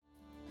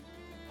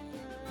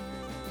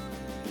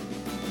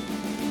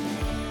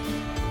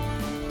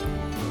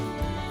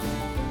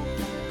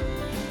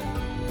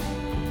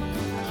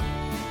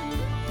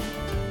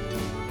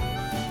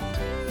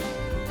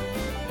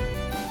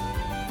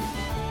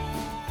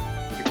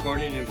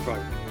Recording in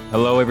progress.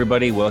 Hello,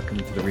 everybody. Welcome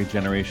to the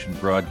Regeneration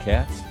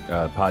podcast.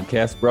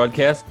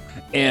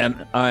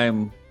 And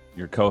I'm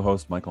your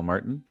co-host, Michael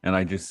Martin. And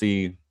I just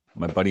see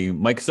my buddy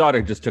Mike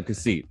Sauter just took a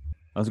seat.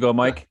 Let's go,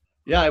 Mike.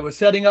 Yeah, I was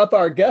setting up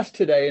our guest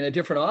today in a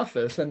different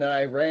office, and then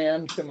I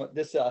ran to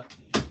this.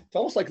 It's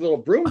almost like a little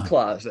broom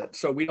closet,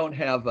 so we don't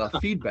have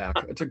feedback.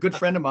 It's a good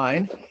friend of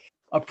mine,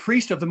 a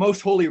priest of the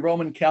Most Holy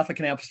Roman Catholic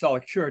and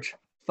Apostolic Church,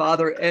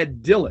 Father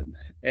Ed Dillon.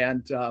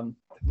 And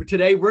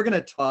today we're going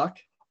to talk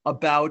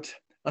about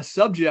a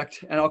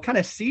subject, and I'll kind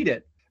of seed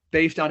it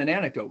based on an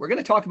anecdote. We're going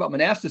to talk about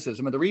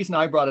monasticism, and the reason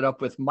I brought it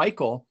up with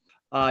Michael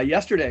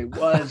yesterday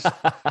was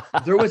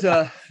there was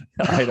a.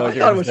 I thought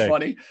it was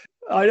funny.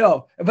 I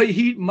know, but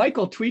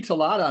Michael tweets a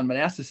lot on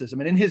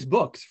monasticism, and in his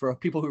books, for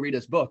people who read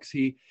his books,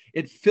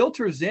 it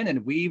filters in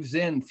and weaves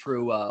in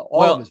through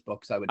all of his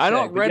books. I would say. I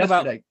don't read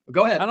about.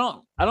 Go ahead.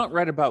 I don't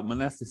read about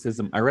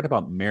monasticism. I read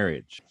about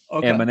marriage,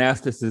 okay. And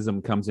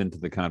monasticism comes into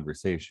the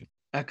conversation.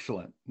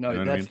 Excellent. No,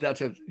 you know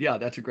that's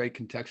a great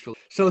contextual.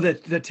 So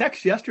the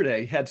text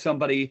yesterday had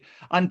somebody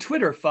on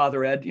Twitter,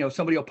 Father Ed.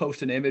 Somebody will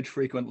post an image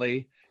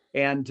frequently,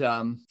 and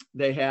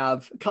they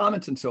have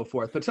comments and so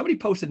forth. But somebody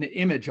posted an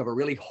image of a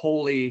really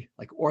holy,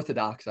 like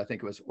Orthodox, I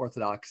think it was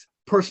Orthodox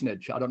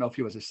personage. I don't know if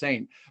he was a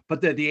saint,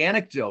 but the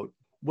anecdote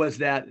was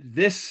that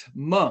this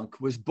monk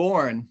was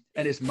born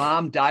and his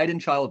mom died in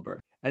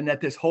childbirth, and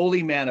that this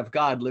holy man of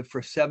God lived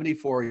for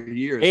 74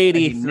 years.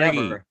 83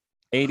 years.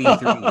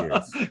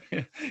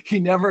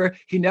 He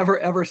never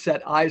ever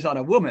set eyes on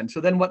a woman.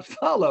 So then what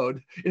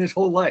followed in his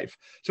whole life?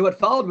 So what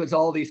followed was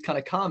all these kind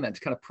of comments,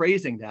 kind of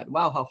praising that.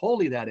 Wow, how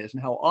holy that is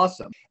and how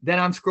awesome. Then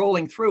I'm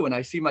scrolling through and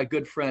I see my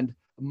good friend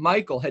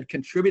Michael had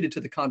contributed to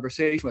the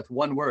conversation with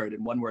one word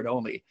and one word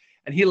only.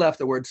 And he left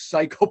the word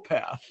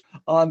psychopath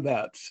on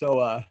that.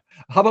 So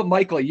how about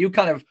Michael, you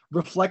kind of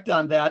reflect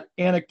on that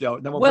anecdote,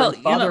 and then we'll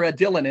bring Father Ed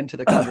Dillon into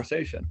the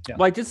conversation. Yeah.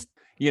 Well,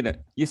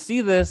 you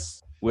see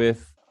this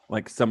with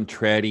like some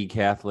traddy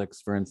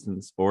Catholics, for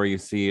instance, or you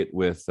see it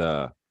with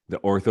the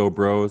ortho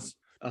bros,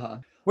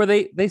 where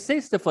they say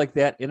stuff like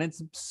that, and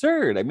it's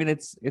absurd. I mean,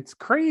 it's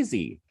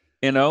crazy.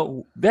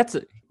 That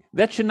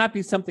should not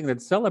be something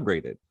that's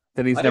celebrated.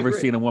 That he's never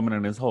seen a woman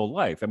in his whole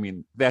life. I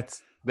mean,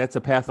 that's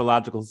a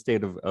pathological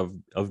state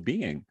of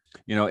being.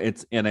 I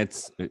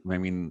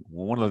mean,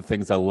 one of the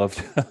things I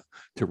love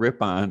to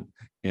rip on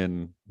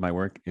in my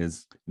work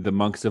is the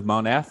monks of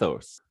Mount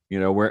Athos.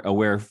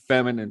 Where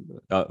feminine,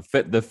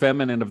 the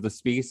feminine of the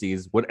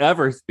species,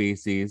 whatever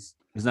species,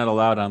 is not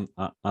allowed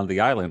on the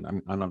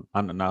island. I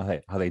don't know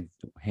how they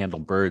handle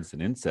birds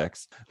and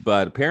insects,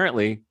 but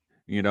apparently,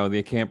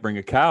 they can't bring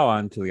a cow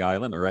onto the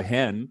island, or a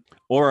hen,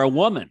 or a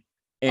woman.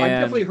 And I've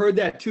definitely heard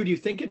that too. Do you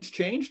think it's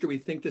changed, or we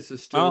think this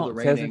is still the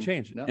reigning? It hasn't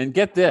changed. No? And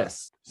get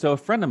this. So a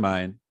friend of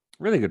mine,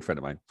 really good friend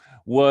of mine,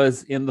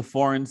 was in the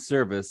Foreign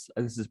Service.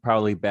 This is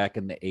probably back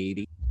in the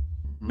 80s,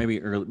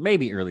 maybe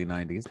early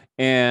 90s.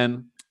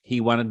 And he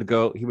wanted to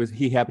go.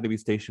 He happened to be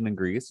stationed in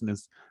Greece, and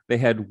they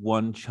had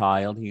one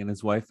child, he and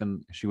his wife,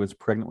 and she was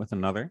pregnant with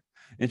another.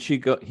 And he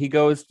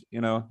goes,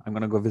 I'm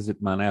going to go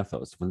visit Mount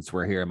Athos. Since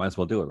we're here, I might as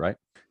well do it, right?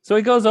 So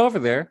he goes over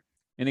there,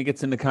 and he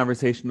gets into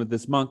conversation with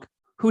this monk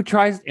who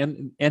tries,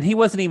 and he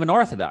wasn't even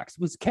Orthodox,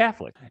 he was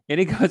Catholic. And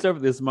he goes over,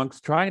 this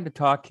monk's trying to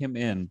talk him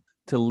in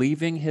to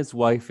leaving his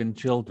wife and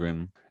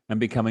children and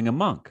becoming a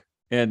monk.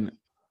 And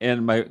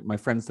my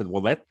friend said,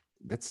 well,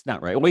 that's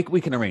not right.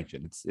 We can arrange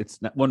it. It's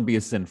not, wouldn't be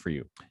a sin for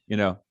you,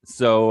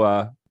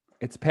 So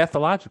it's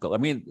pathological. I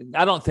mean,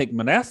 I don't think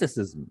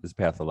monasticism is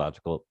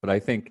pathological, but I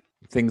think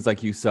things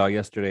like you saw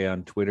yesterday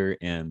on Twitter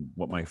and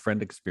what my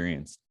friend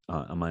experienced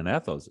on Mount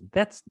Athos,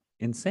 that's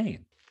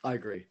insane. I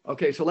agree.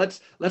 Okay, so let's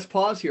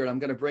pause here, and I'm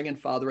going to bring in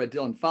Father Ed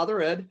Dillon.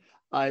 Father Ed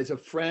is a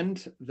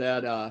friend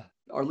that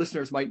our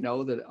listeners might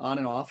know, that on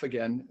and off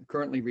again,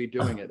 currently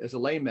redoing it as a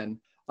layman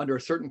under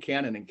a certain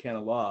canon in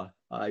canon law.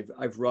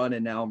 I've run,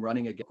 and now I'm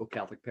running a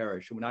Catholic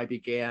parish. And when I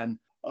began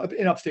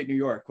in upstate New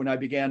York, when I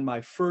began my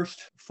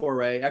first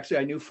foray, actually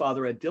I knew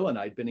Father Ed Dillon.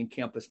 I'd been in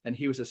campus, and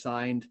he was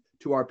assigned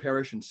to our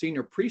parish in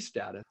senior priest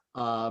status.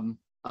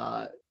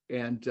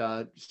 And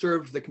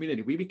served the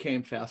community. We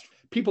became fast.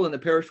 People in the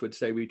parish would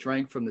say we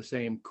drank from the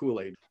same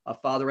Kool-Aid.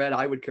 Father Ed,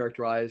 I would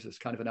characterize as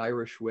kind of an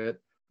Irish wit,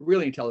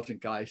 really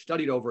intelligent guy,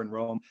 studied over in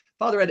Rome.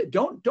 Father Ed,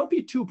 don't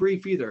be too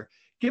brief either.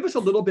 Give us a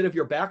little bit of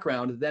your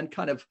background, and then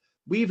kind of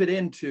weave it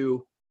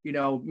into,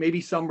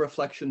 maybe some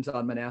reflections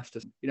on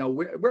monasticism.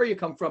 Where you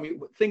come from,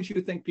 things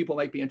you think people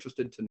might be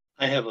interested to know.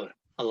 I have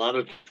a lot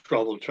of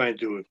trouble trying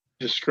to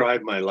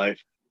describe my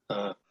life.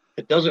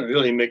 It doesn't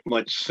really make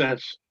much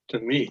sense to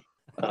me.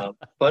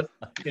 But,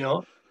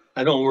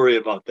 I don't worry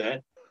about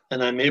that.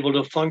 And I'm able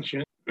to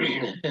function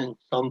in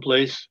some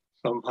place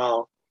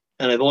somehow.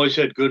 And I've always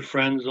had good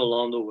friends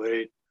along the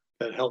way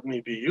that helped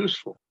me be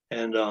useful.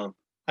 And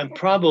I'm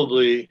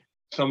probably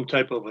some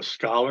type of a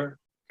scholar,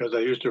 because I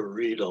used to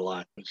read a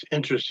lot. I was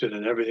interested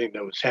in everything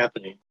that was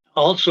happening.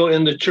 Also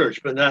in the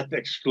church, but not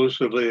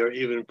exclusively or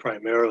even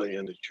primarily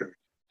in the church.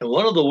 And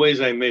one of the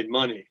ways I made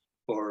money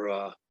for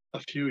a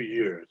few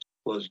years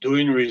was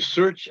doing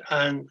research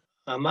on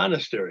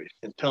monasteries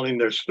and telling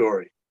their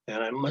story.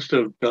 And I must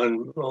have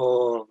done,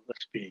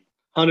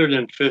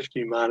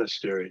 150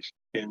 monasteries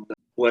in the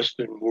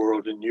Western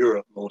world, in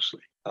Europe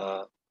mostly.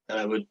 And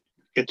I would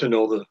get to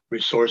know the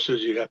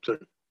resources you have to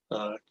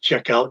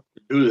check out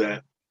to do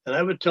that. And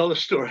I would tell the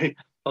story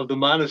of the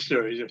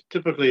monasteries. They're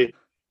typically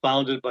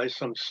founded by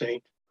some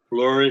saint,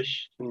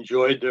 flourished,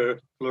 enjoyed their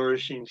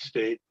flourishing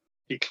state,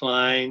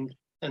 declined,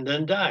 and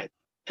then died.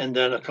 And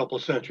then a couple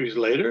centuries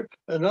later,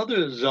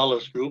 another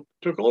zealous group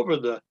took over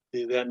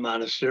that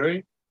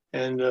monastery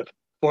and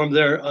formed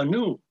there a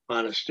new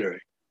monastery.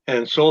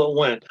 And so it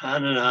went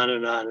on and on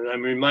and on. And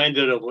I'm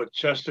reminded of what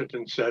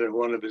Chesterton said in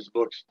one of his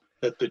books,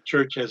 that the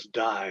church has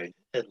died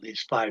at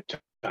least 5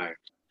 times.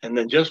 And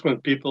then just when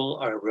people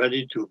are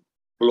ready to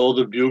blow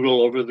the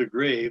bugle over the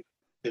grave,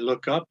 they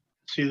look up,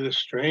 see this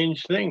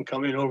strange thing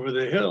coming over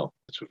the hill.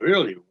 It's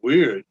really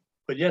weird,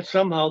 but yet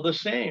somehow the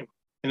same.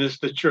 And it's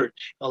the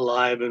church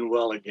alive and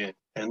well again.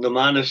 And the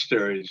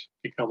monasteries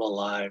become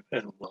alive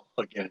and well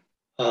again.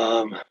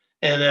 And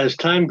as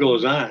time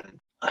goes on,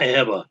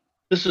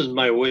 this is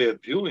my way of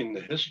viewing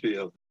the history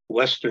of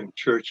Western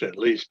church at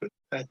least, but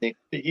I think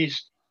the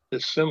East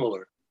is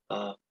similar.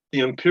 The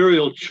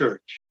imperial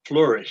church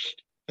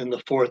flourished in the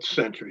 4th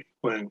century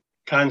when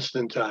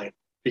Constantine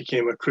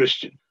became a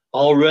Christian.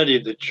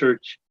 Already the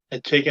church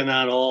had taken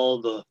on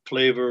all the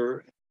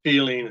flavor,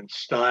 feeling, and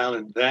style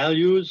and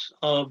values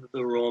of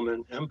the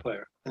Roman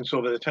Empire. And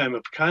so by the time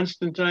of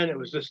Constantine, it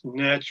was just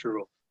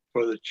natural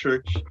for the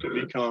church to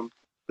become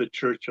the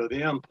church of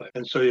the empire.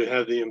 And so you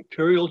have the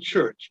imperial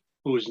church,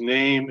 whose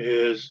name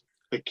is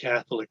the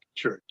Catholic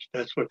Church.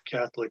 That's what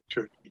Catholic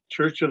Church, the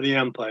Church of the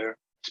Empire,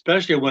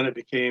 especially when it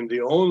became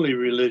the only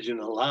religion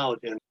allowed.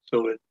 And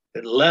so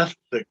it left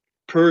the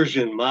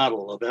Persian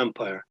model of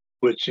empire,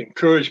 which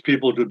encouraged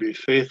people to be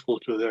faithful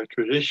to their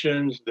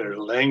traditions, their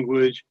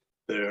language,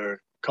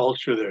 their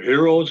culture, their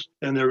heroes,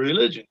 and their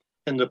religion.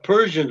 And the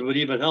Persians would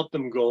even help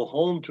them go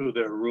home to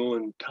their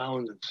ruined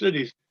towns and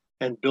cities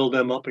and build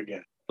them up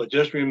again. But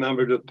just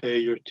remember to pay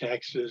your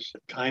taxes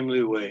a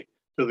timely way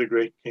to the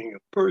great king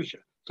of Persia.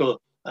 So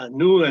a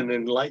new and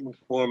enlightened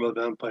form of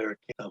empire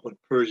came when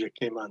Persia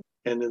came on.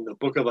 And in the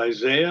book of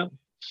Isaiah,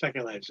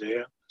 2nd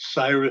Isaiah,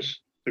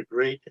 Cyrus the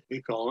Great,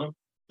 we call him,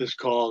 is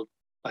called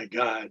by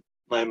God,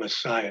 my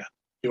Messiah.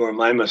 You are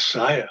my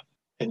Messiah,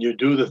 and you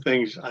do the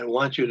things I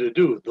want you to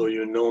do, though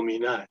you know me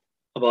not.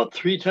 About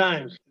 3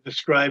 times it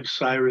describes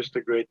Cyrus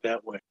the Great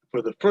that way.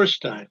 For the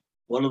first time,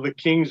 one of the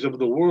kings of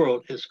the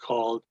world is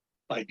called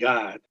by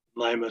God,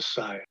 my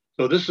Messiah.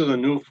 So this is a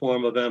new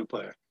form of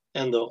empire.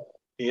 And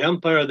the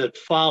empire that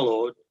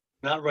followed,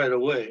 not right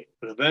away,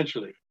 but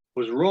eventually,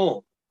 was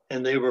Rome.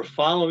 And they were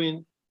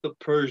following the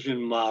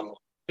Persian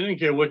model. They didn't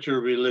care what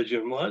your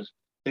religion was.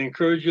 They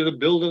encouraged you to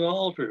build an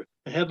altar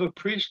and have a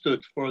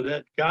priesthood for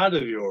that God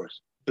of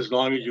yours, as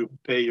long as you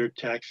pay your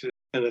taxes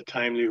in a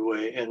timely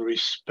way and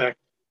respect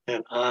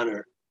and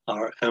honor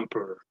our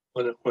emperor.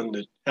 When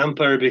the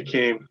empire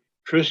became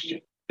Christian,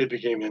 it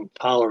became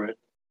intolerant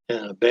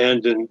and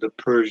abandoned the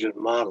Persian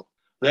model.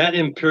 That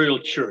imperial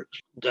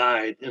church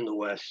died in the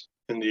West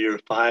in the year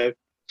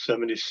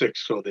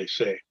 576, so they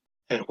say.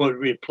 And what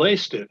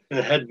replaced it, and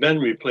it had been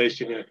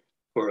replacing it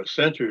for a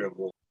century or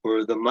more,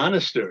 were the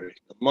monasteries.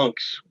 The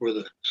monks were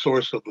the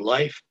source of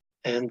life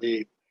and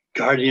the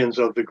guardians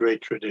of the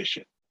great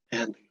tradition.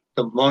 And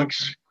the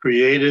monks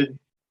created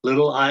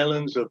little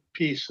islands of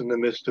peace in the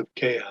midst of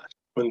chaos.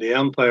 When the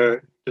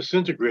empire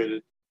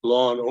disintegrated,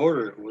 law and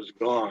order was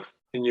gone.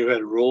 And you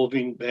had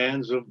roving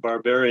bands of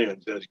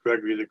barbarians, as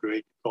Gregory the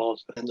Great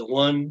calls them. And the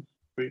one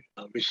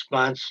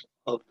response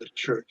of the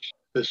church,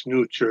 this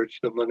new church,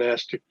 the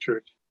monastic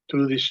church,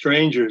 to the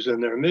strangers in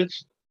their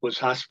midst was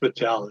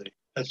hospitality.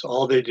 That's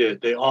all they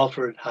did. They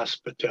offered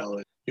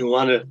hospitality. You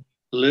want to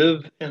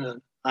live in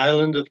an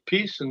island of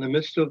peace in the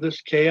midst of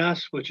this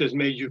chaos, which has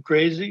made you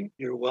crazy?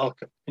 You're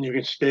welcome. And you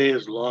can stay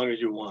as long as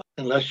you want,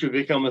 unless you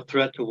become a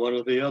threat to one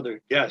of the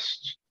other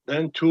guests.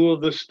 Then 2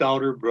 of the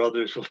stouter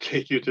brothers will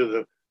take you to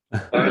the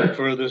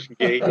furthest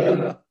gate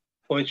and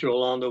point you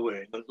along the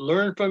way. But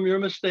learn from your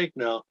mistake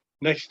now,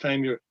 next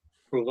time you're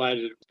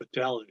provided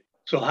hospitality.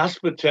 So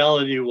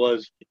hospitality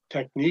was the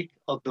technique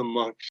of the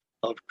monks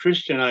of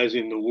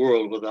Christianizing the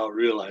world without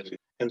realizing.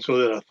 And so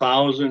that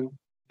 1,000,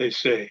 they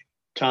say,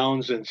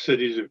 towns and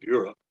cities of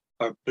Europe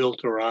are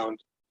built around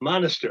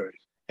monasteries.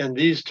 And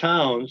these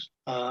towns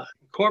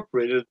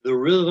incorporated the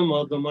rhythm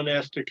of the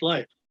monastic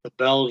life, the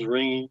bells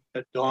ringing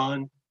at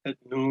dawn, at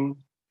noon,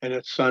 and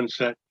at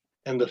sunset,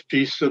 and the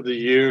feasts of the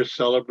year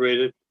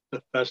celebrated.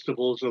 The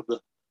festivals of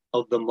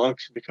the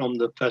monks become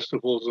the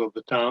festivals of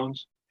the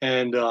towns.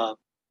 And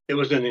it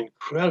was an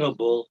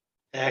incredible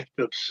act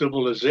of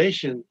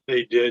civilization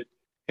they did,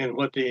 and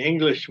what the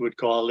English would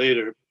call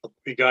later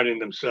regarding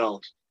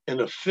themselves. In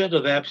a fit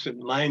of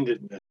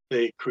absent-mindedness,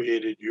 they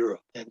created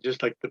Europe. And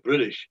just like the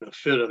British, in a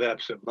fit of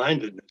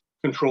absent-mindedness,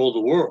 controlled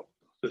the world,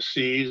 the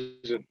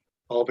seas and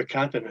all the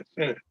continents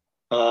in it.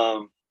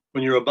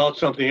 When you're about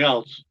something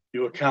else,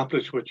 you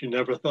accomplish what you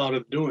never thought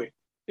of doing.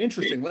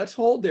 Interesting. Let's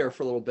hold there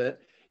for a little bit.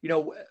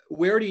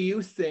 where do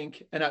you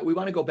think, and we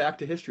want to go back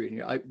to history,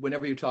 and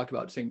whenever you talk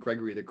about St.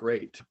 Gregory the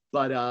Great,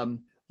 but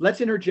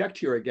let's interject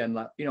here again,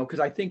 because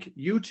I think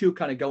you two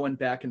kind of going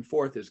back and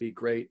forth is a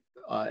great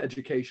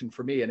education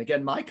for me. And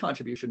again, my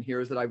contribution here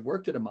is that I've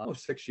worked at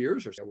almost 6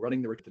 years or so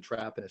running the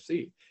Trap in a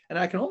Sea. And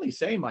I can only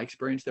say my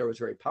experience there was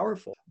very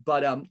powerful.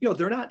 But,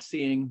 they're not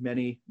seeing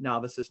many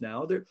novices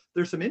now.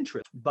 There's some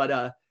interest.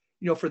 But,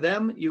 for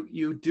them,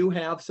 you do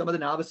have some of the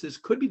novices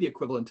could be the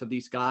equivalent of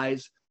these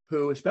guys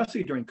who,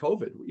 especially during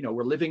COVID,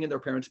 were living in their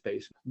parents'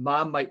 basement.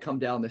 Mom might come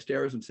down the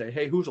stairs and say,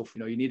 "Hey,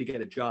 Huzelfritz, you need to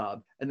get a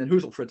job." And then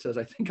Huzelfritz says,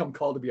 "I think I'm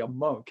called to be a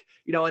monk,"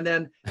 and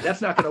then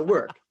that's not going to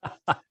work.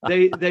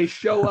 They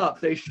show up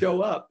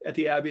at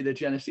the Abbey of the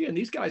Genesee, and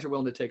these guys are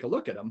willing to take a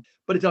look at them,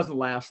 but it doesn't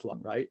last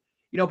long, right?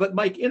 But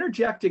Mike,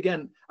 interject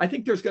again. I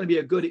think there's going to be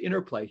a good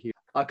interplay here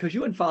because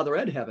you and Father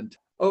Ed haven't.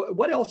 Oh,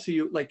 what else do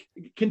you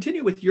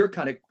continue with your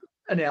kind of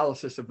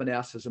analysis of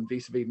monasticism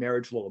vis-a-vis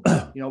marriage a little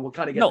bit? We'll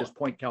kind of get this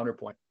point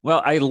counterpoint.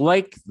 Well, I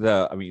like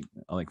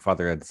like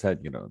Father Ed said,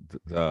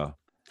 it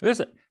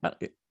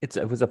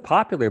was a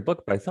popular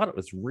book, but I thought it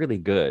was really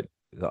good,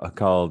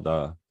 called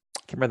I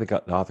can't remember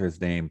the author's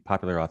name,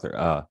 popular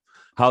author,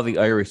 How the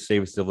Irish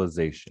Saved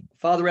Civilization.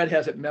 Father Ed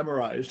has it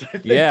memorized, I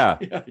think. Yeah.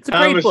 It's a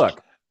great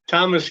book.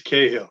 Thomas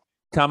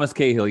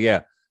Cahill,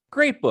 yeah,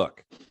 great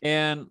book.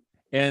 And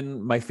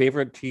my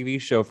favorite TV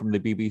show from the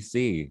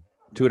BBC,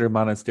 Tudor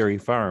Monastery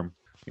Farm,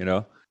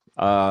 and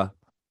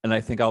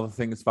I think all the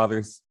things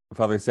Father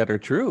said are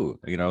true.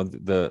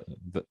 The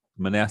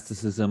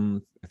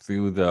monasticism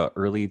through the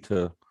early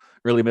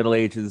Middle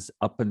Ages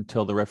up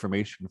until the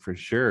Reformation, for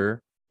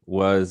sure,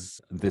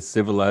 was the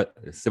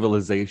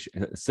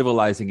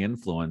civilizing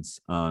influence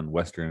on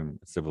Western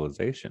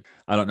civilization.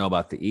 I don't know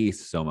about the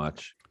East so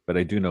much, but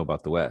I do know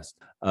about the West.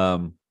 I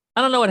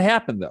don't know what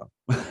happened though.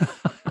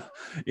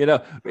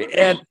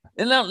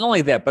 And not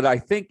only that, but I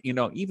think,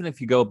 even if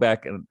you go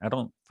back, and I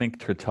don't think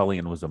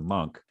Tertullian was a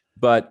monk,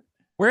 but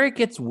where it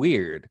gets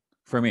weird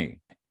for me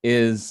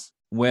is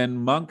when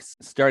monks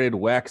started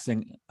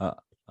waxing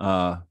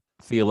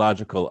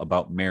theological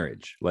about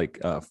marriage, like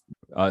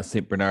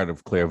St. Bernard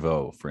of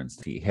Clairvaux, for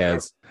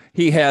instance.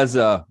 He has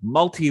a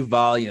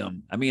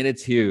multi-volume,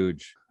 it's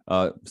huge,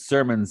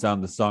 sermons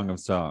on the Song of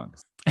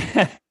Songs.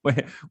 It's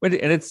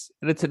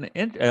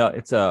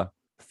a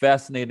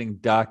fascinating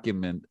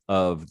document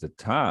of the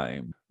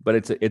time, but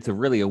it's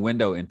really a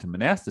window into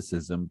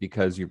monasticism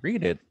because you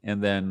read it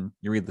and then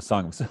you read the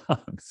Song of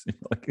Songs.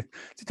 Like, does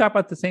he talk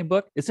about the same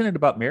book? Isn't it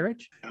about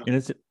marriage? And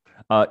is it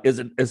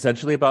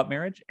essentially about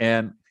marriage?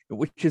 And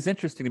which is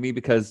interesting to me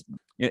because,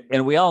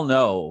 and we all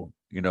know,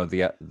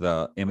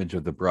 the image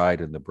of the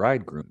bride and the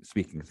bridegroom,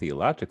 speaking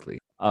theologically,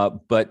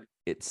 but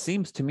it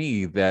seems to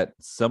me that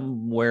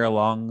somewhere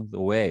along the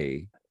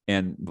way,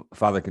 and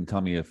Father can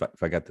tell me if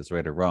I got this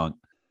right or wrong,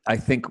 I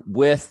think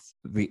with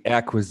the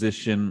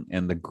acquisition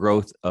and the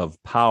growth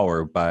of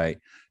power by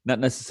not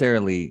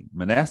necessarily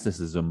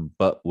monasticism,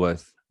 but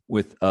with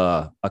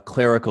a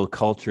clerical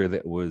culture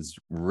that was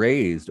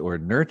raised or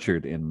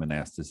nurtured in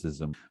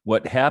monasticism,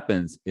 what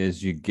happens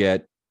is you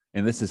get,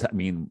 and this is,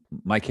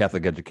 my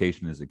Catholic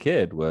education as a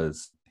kid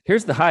was,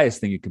 here's the highest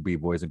thing you could be,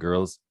 boys and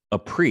girls, a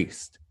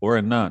priest or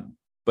a nun.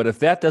 But if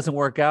that doesn't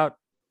work out,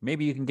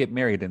 maybe you can get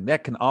married, and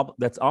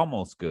that's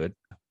almost good,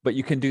 but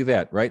you can do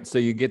that, right? So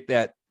you get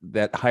that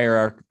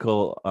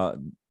hierarchical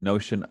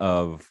notion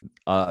of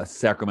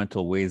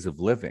sacramental ways of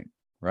living,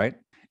 right?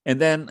 And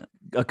then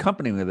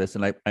accompanying with this,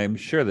 and I'm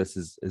sure this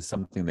is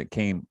something that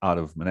came out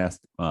of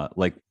monastic,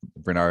 like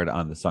Bernard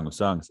on the Song of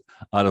Songs,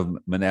 out of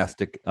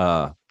monastic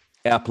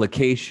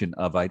application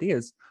of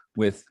ideas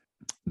with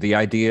the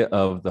idea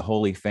of the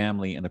Holy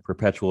Family and the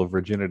perpetual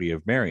virginity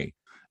of Mary.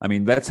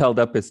 That's held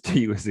up to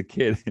you as a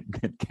kid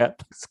in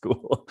Catholic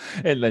school.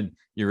 And then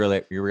you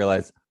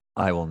realize,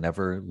 I will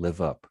never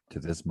live up to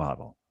this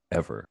model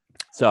ever.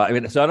 So, I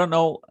don't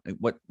know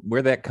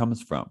where that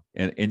comes from.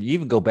 And you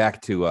even go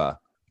back to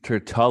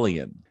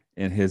Tertullian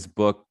in his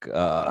book,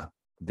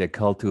 De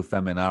Cultu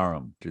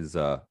Feminarum, which is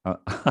on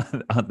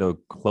the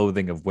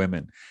clothing of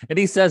women. And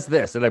he says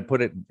this, and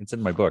it's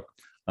in my book,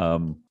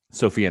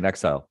 Sophia in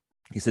Exile.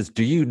 He says,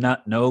 "Do you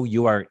not know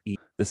you are Eve?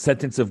 The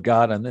sentence of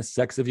God on this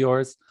sex of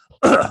yours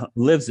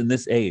lives in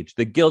this age.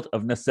 The guilt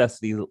of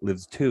necessity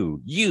lives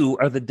too. You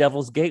are the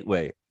devil's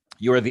gateway.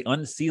 You are the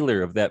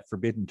unsealer of that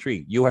forbidden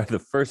tree. You are the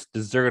first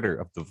deserter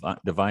of the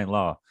divine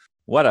law."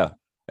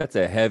 That's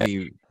a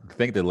heavy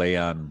thing to lay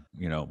on,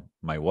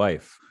 my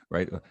wife,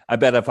 right? I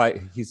bet if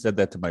he said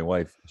that to my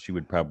wife, she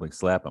would probably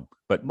slap him.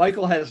 But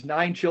Michael has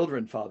 9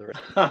 children, Father.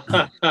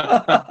 Well,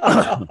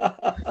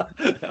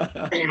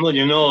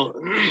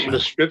 the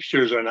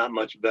scriptures are not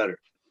much better.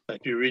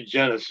 If you read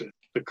Genesis,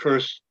 the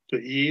curse to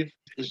Eve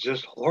is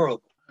just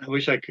horrible. I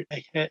wish I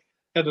haven't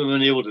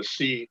been able to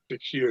see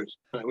 6 years.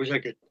 I wish I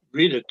could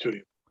read it to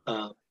you.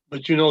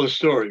 But you know the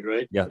story,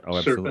 right? Yeah,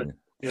 absolutely.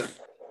 Yeah.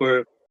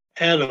 Where,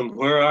 Adam,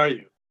 where are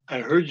you? I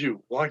heard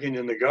you walking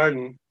in the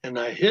garden, and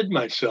I hid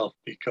myself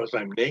because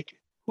I'm naked.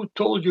 Who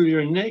told you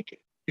you're naked?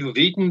 You've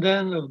eaten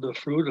then of the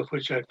fruit of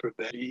which I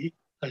forbade you to eat,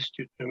 lest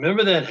you.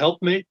 Remember that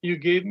helpmate you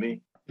gave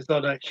me? You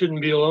thought I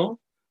shouldn't be alone?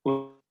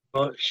 Well,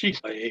 she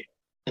said, I ate.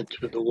 And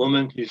to the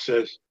woman, he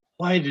says,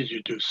 why did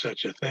you do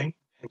such a thing?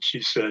 And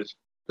she says,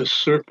 the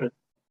serpent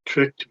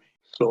tricked me,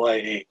 so I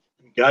ate.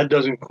 And God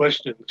doesn't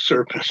question the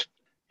serpent.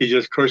 He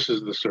just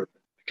curses the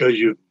serpent. Because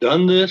you've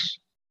done this,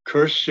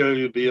 cursed shall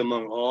you be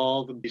among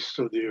all the beasts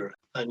of the earth.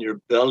 On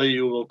your belly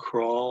you will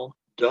crawl,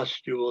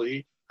 dust you will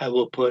eat. I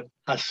will put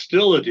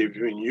hostility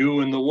between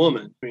you and the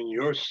woman, between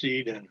your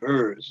seed and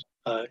hers.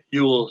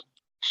 You will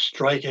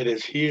strike at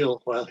his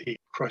heel while he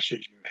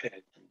crushes your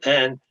head. And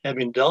then,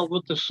 having dealt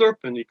with the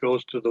serpent, he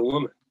goes to the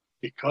woman.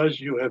 Because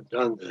you have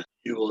done this,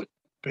 you will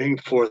bring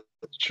forth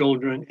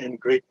children in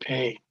great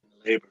pain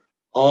and labor.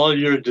 All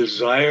your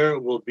desire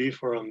will be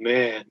for a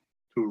man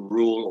to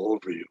rule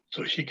over you.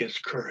 So she gets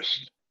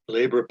cursed.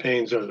 Labor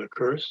pains are the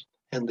curse,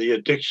 and the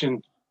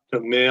addiction to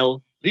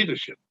male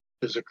leadership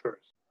is a curse.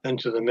 And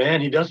to the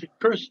man, he doesn't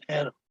curse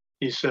Adam.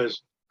 He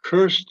says,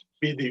 cursed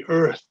be the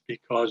earth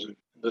because of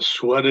the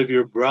sweat of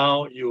your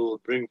brow, you will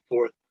bring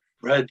forth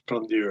bread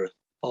from the earth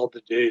all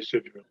the days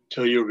of your life,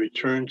 until you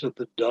return to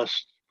the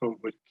dust from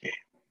which came.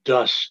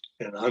 Dust,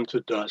 and unto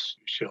dust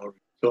you shall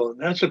return. So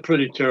that's a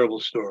pretty terrible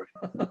story.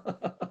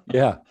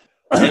 Yeah.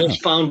 And it's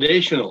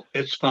foundational.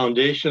 It's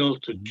foundational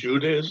to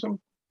Judaism,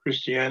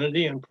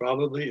 Christianity, and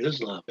probably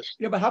Islam.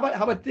 Yeah, but how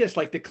about this?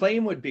 Like the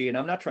claim would be, and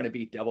I'm not trying to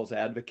be devil's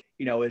advocate,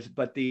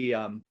 but the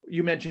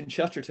you mentioned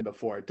Chesterton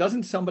before.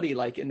 Doesn't somebody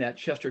like in that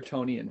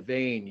Chestertonian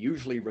vein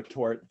usually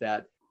retort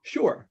that,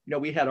 sure,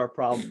 we had our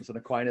problems and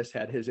Aquinas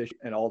had his issue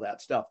and all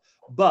that stuff,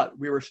 but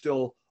we were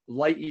still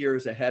light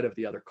years ahead of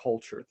the other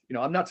culture.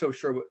 I'm not so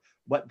sure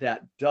what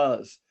that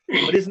does,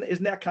 but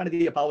isn't that kind of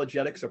the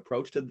apologetics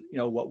approach to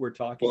what we're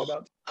talking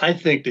about? I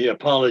think the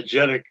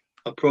apologetic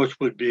approach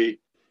would be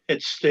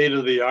it's state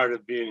of the art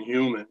of being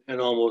human in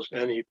almost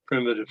any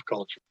primitive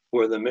culture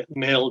where the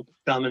male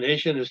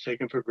domination is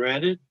taken for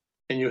granted,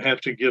 and you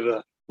have to give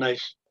a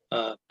nice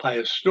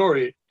pious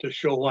story to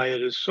show why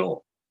it is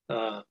so.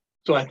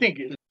 So I think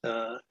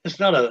it's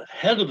not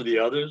ahead of the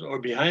others or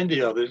behind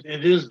the others.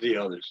 It is the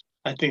others.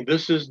 I think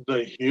this is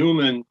the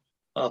human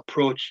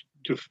approach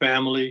to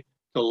family,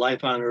 to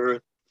life on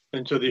earth,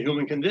 and to the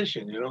human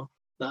condition.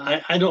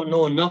 I don't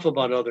know enough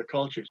about other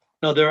cultures.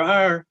 Now, there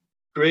are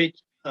great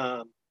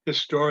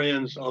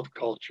historians of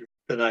culture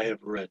that I have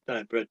read.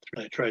 I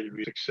tried to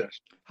read Success.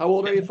 How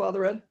old are you,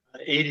 Father Ed?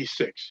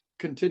 86.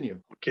 Continue.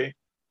 Okay.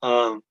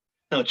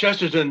 Now,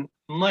 Chesterton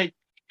might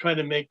try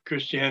to make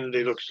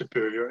Christianity look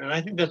superior, and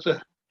I think that's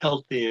a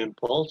healthy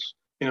impulse,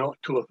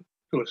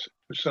 to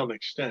some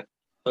extent.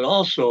 But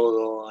also,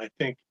 though, I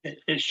think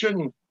it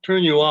shouldn't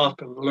turn you off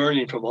from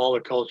learning from all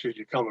the cultures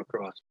you come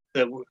across,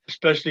 that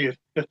especially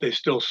if they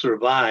still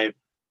survive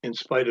in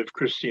spite of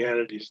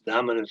Christianity's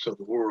dominance of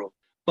the world.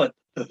 But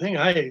the thing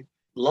I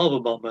love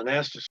about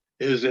monasticism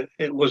is that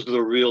it was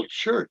the real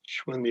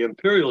church when the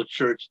imperial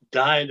church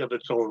died of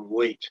its own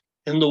weight.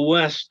 In the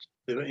West,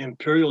 the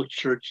imperial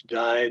church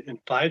died in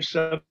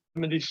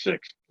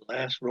 576, the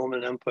last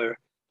Roman Empire,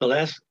 the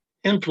last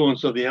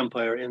influence of the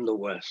empire in the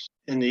West.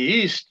 In the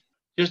East,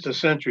 just a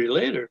century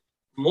later,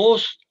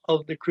 most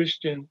of the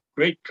Christian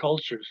great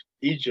cultures,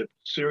 Egypt,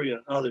 Syria,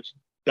 and others,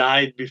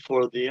 died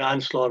before the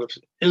onslaught of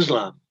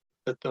Islam.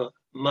 That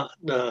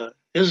the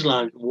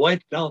Islam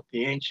wiped out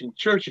the ancient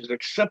churches,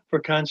 except for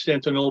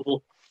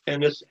Constantinople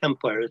and its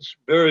empire. It's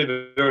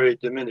very, very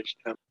diminished.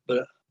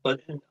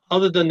 But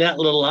other than that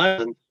little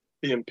island,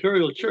 the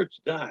imperial church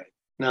died.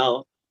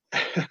 Now,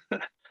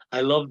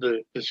 I love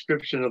the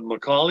description of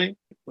Macaulay,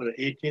 the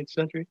 18th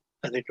century,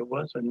 I think it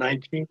was, or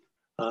 19th.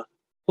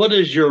 What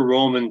is your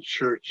Roman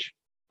church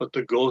but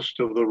the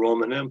ghost of the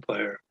Roman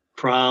Empire,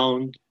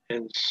 crowned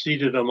and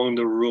seated among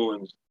the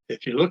ruins?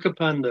 If you look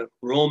upon the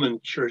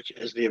Roman church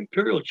as the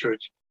imperial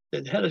church,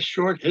 it had a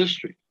short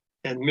history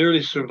and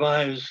merely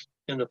survives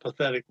in a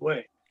pathetic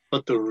way.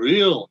 But the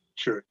real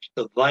church,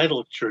 the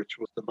vital church,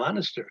 was the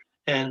monastery.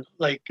 And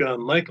like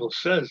Michael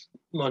says,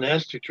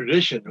 monastic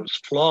tradition was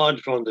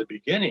flawed from the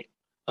beginning,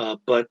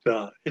 but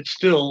it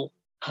still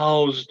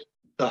housed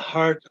the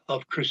heart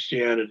of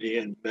Christianity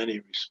in many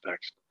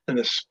respects, and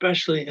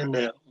especially in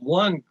that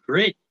one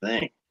great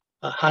thing,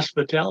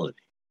 hospitality.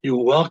 You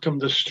welcome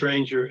the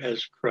stranger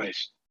as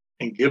Christ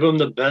and give him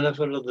the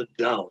benefit of the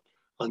doubt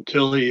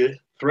until he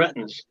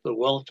threatens the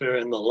welfare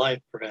and the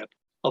life, perhaps,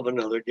 of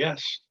another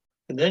guest.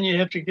 And then you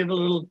have to give a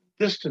little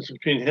distance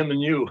between him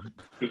and you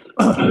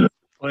to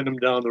point him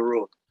down the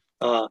road.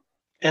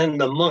 And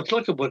the monks,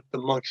 look at what the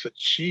monks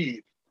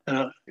achieved.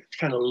 It's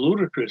kind of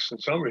ludicrous in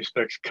some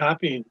respects,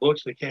 copying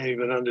books they can't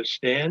even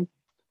understand.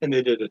 And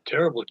they did a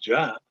terrible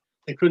job.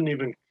 They couldn't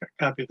even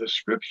copy the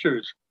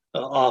scriptures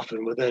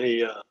often with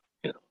any,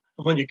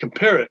 when you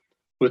compare it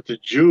with the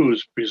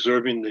Jews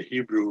preserving the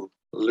Hebrew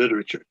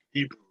literature,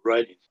 Hebrew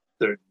writings,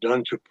 they're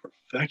done to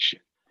perfection.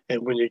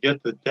 And when you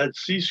get the Dead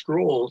Sea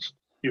Scrolls,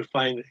 you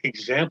find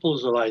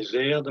examples of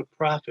Isaiah the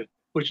prophet,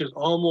 which is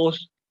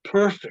almost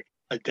perfect,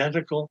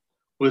 identical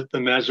with the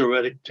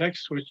Masoretic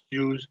text, which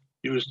Jews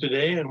use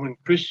today, and when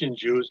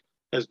Christians use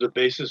as the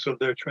basis of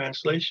their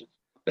translations.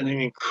 An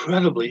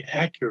incredibly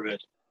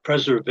accurate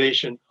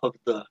preservation of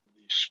the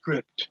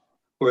script,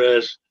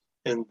 whereas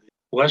in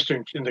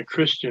the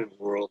Christian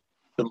world,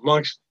 the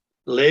monks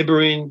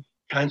laboring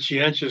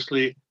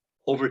conscientiously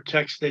over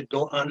texts they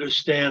don't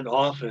understand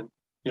often,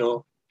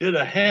 did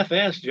a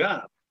half-assed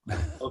job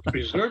of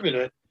preserving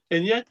it,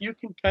 and yet you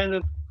can kind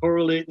of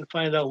correlate and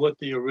find out what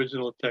the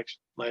original text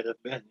might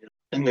have been.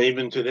 And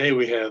even today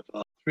we have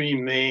three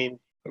main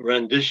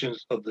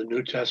renditions of the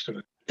New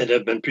Testament that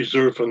have been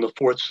preserved from the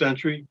 4th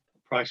century,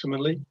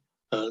 approximately.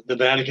 The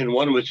Vatican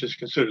one, which is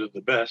considered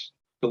the best,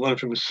 the one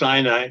from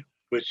Sinai,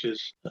 which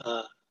is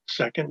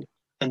second,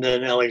 and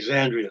then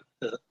Alexandria,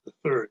 the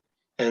third.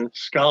 And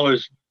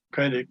scholars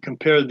kind of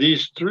compare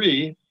these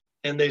three,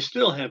 and they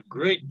still have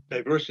great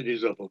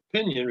diversities of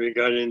opinion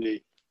regarding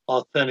the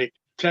authentic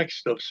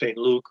text of St.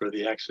 Luke or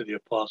the Acts of the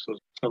Apostles,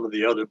 some of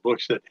the other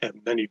books that have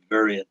many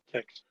variant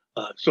texts.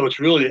 So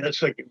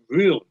it's like a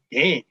real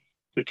game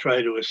to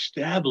try to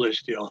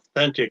establish the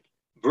authentic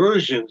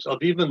versions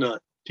of even the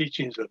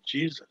teachings of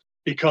Jesus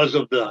because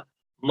of the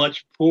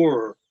much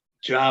poorer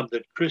job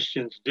that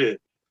Christians did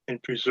in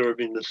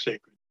preserving the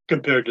sacred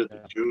compared to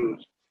the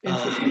Jews.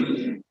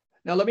 Interesting.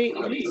 Now let me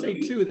say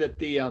too that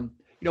the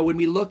when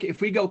we look,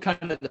 if we go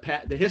kind of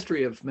the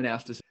history of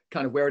monasticism,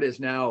 kind of where it is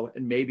now,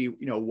 and maybe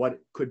what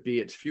could be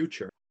its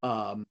future.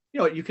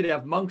 You could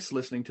have monks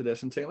listening to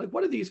this and saying, like,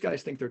 what do these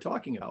guys think they're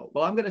talking about?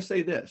 Well, I'm going to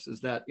say this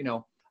is that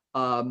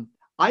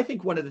I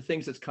think one of the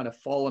things that's kind of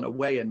fallen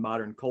away in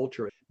modern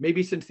culture,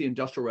 maybe since the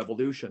Industrial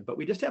Revolution, but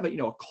we just have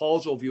a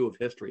causal view of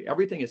history.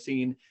 Everything is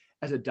seen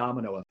as a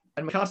domino effect.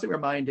 And I'm constantly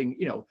reminding,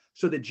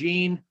 so the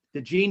gene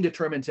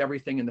determines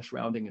everything in the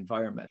surrounding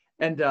environment.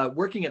 And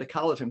working at a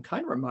college, I'm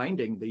kind of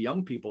reminding the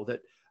young people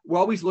that we're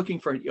always looking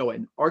for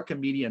an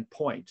Archimedean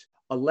point,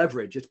 a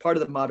leverage. It's part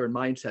of the modern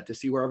mindset to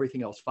see where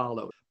everything else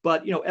follows.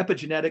 But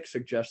epigenetics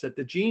suggests that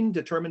the gene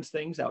determines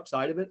things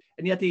outside of it,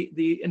 and yet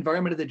the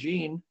environment of the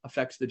gene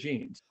affects the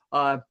genes.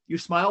 You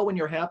smile when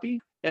you're happy,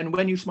 and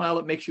when you smile,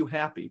 it makes you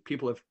happy.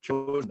 People have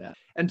chosen that.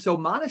 And so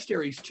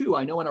monasteries too,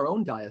 I know in our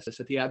own diocese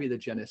at the Abbey of the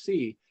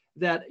Genesee,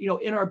 that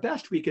in our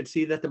best we could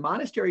see that the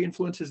monastery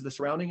influences the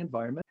surrounding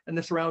environment, and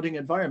the surrounding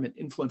environment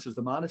influences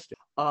the monastery.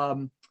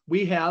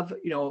 We have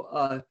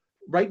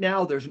right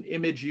now there's an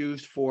image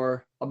used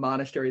for a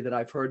monastery that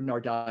I've heard in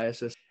our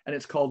diocese, and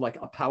it's called like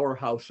a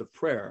powerhouse of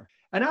prayer.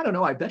 And I don't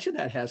know, I bet you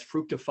that has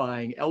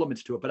fructifying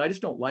elements to it, but I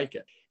just don't like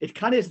it. It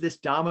kind of is this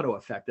domino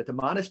effect that the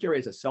monastery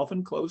is a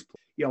self-enclosed place,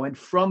 and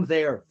from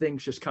there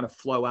things just kind of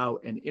flow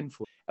out and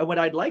influence. And what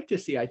I'd like to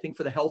see, I think,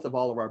 for the health of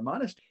all of our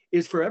monasteries,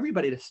 is for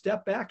everybody to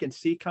step back and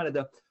see kind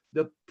of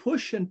the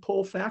push and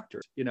pull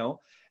factors,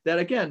 that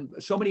again,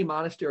 so many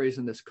monasteries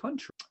in this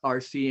country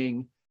are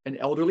seeing an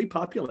elderly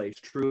population,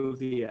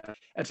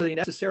 and so they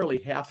necessarily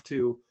have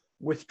to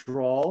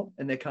withdraw,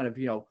 and they kind of,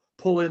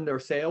 pull in their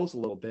sails a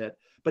little bit,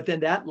 but then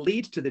that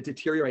leads to the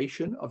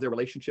deterioration of their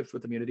relationships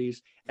with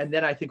communities. And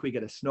then I think we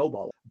get a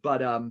snowball.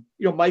 But,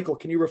 Michael,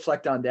 can you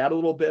reflect on that a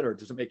little bit, or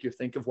does it make you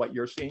think of what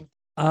you're seeing?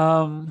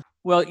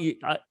 Well,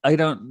 I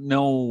don't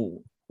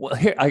know. Well,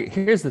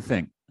 here's the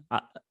thing.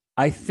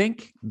 I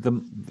think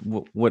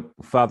what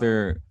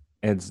Father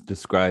Ed's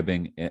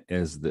describing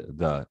as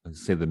the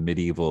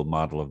medieval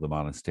model of the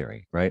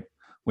monastery, right?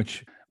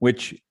 Which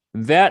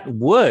that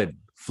would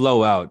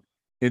flow out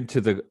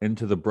into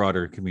the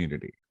broader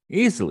community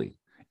easily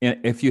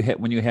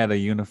when you had a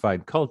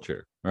unified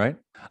culture, right?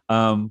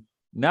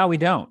 Now we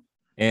don't,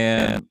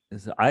 and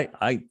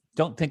I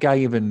don't think I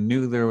even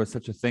knew there was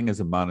such a thing as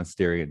a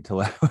monastery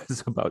until I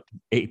was about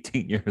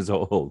 18 years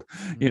old.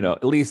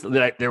 At least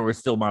there were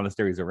still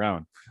monasteries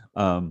around.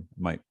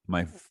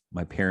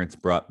 My parents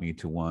brought me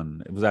to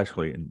one. It was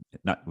actually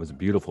it was a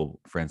beautiful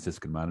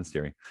Franciscan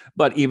monastery.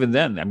 But even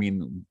then, I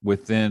mean,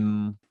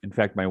 in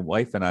fact, my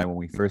wife and I, when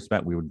we first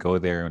met, we would go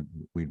there and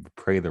we'd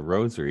pray the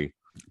rosary,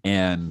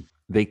 and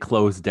they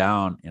closed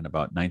down in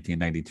about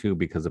 1992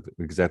 because of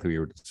exactly what you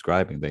were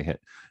describing.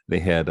 They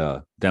had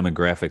a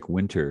demographic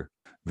winter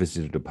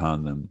visited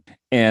upon them,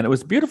 and it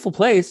was a beautiful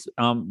place.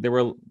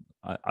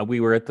 We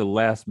were at the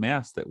last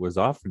mass that was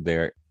offered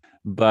there,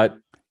 but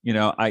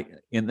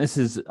this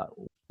is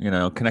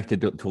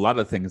connected to a lot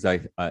of things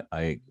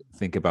I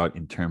think about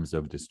in terms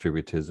of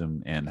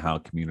distributism and how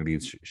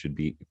communities should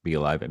be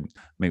alive. And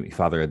maybe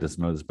Father Ed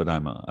doesn't know this, but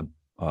I'm a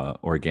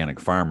organic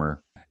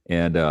farmer,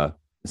 and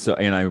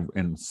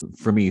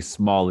for me,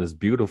 small is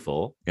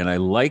beautiful, and I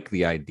like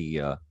the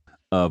idea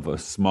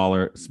of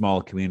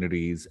small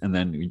communities. And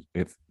then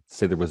if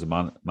say there was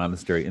a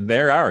monastery, and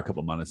there are a couple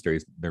of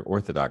monasteries, they're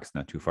Orthodox,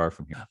 not too far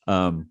from here,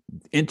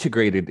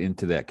 integrated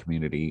into that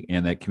community,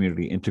 and that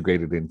community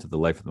integrated into the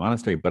life of the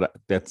monastery. But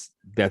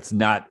that's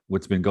not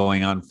what's been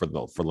going on for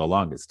the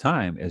longest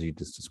time, as you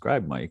just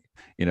described, Mike.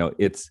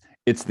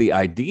 It's the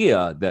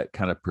idea that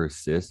kind of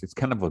persists. It's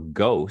kind of a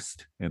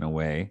ghost in a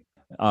way.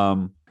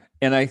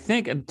 And I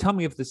think, and tell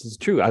me if this is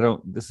true,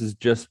 this is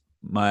just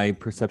my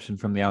perception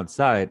from the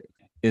outside,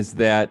 is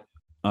that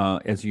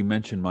as you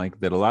mentioned, Mike,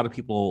 that a lot of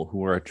people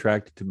who are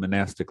attracted to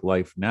monastic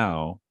life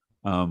now,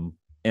 and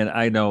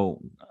I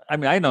know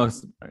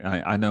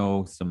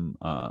some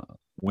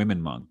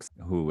women monks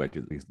who,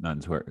 these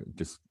nuns who are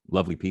just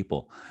lovely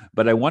people.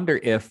 But I wonder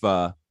if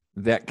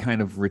that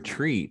kind of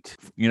retreat,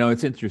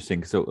 it's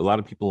interesting. So a lot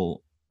of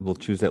people will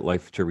choose that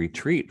life to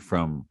retreat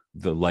from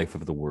the life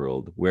of the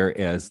world,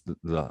 whereas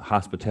the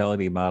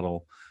hospitality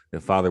model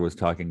that Father was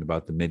talking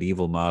about, the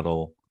medieval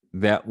model,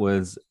 that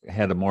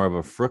had a more of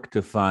a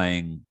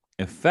fructifying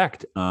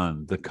effect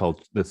on the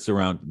culture,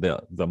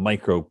 the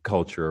micro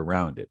culture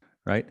around it,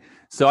 right?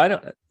 So I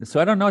don't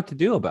know what to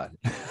do about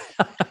it.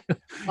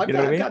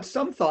 I've got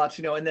some thoughts,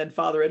 and then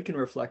Father Ed can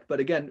reflect. But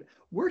again,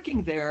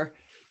 working there,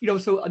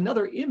 so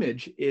another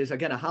image is,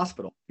 again, a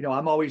hospital.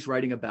 I'm always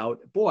writing about,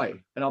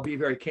 and I'll be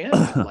very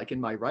candid, like in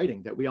my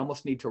writing, that we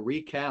almost need to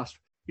recast,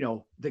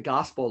 the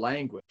gospel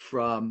language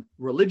from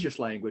religious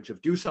language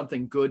of do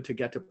something good to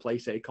get to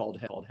place A called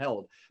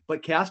hell,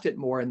 but cast it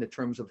more in the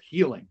terms of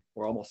healing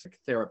or almost like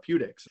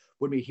therapeutics.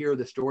 When we hear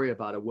the story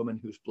about a woman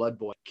whose blood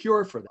boiled,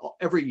 cure for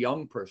every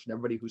young person,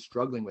 everybody who's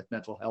struggling with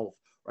mental health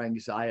or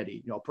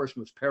anxiety, a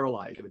person who's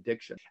paralyzed of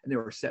addiction, and they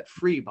were set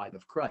free by the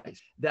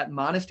Christ, that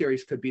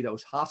monasteries could be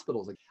those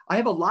hospitals. I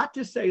have a lot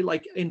to say,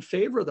 like in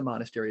favor of the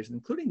monasteries,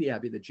 including the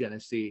Abbey of the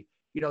Genesee,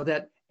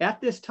 that at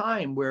this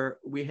time where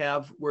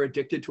we're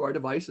addicted to our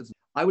devices,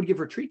 I would give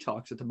retreat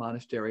talks at the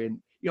monastery. And,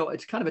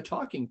 it's kind of a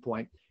talking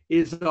point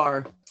is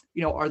are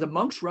the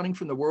monks running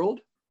from the world,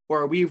 or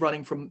are we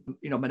running from,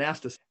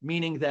 monasticism?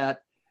 Meaning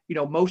that,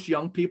 most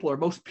young people or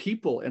most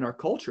people in our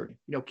culture,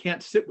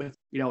 can't sit with,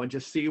 and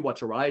just see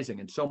what's arising.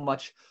 And so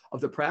much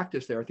of the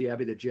practice there at the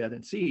Abbey of the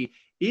Genesee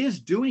is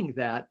doing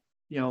that,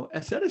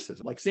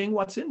 asceticism, like seeing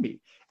what's in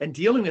me and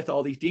dealing with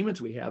all these demons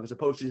we have, as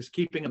opposed to just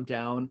keeping them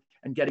down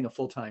and getting a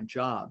full-time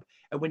job.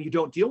 And when you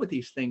don't deal with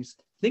these things,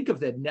 think of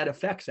the net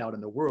effects out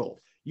in the world.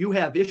 You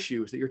have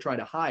issues that you're trying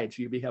to hide,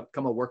 so you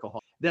become a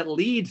workaholic. That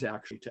leads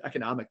actually to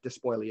economic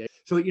despoliation.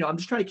 So, I'm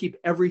just trying to keep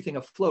everything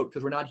afloat,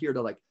 because we're not here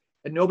to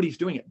and nobody's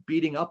doing it,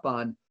 beating up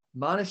on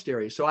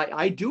monasteries. So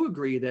I do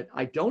agree that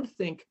I don't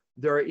think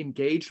they're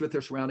engaged with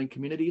their surrounding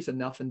communities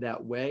enough in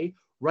that way.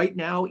 Right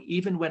now,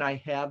 even when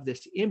I have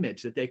this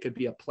image that they could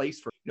be a place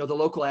for, the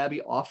local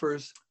abbey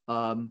offers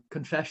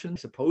confession.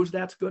 Suppose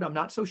that's good. I'm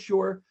not so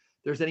sure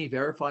there's any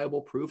verifiable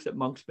proof that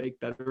monks make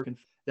better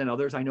than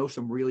others. I know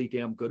some really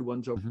damn good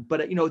ones.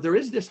 But, there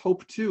is this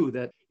hope too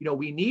that,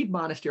 we need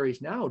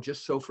monasteries now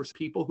just so for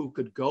people who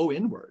could go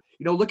inward.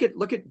 Look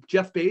at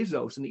Jeff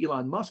Bezos and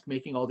Elon Musk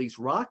making all these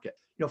rockets,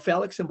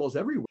 phallic symbols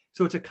everywhere.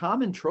 So it's a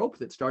common trope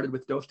that started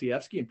with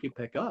Dostoevsky and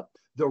people pick up.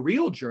 The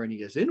real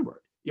journey is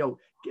inward.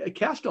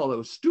 Cast all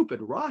those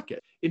stupid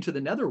rockets into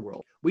the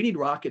netherworld. We need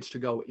rockets to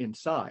go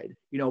inside,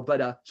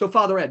 but so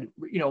Father Ed,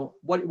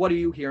 what are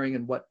you hearing,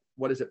 and what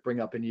does it bring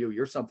up in you?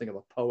 You're something of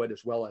a poet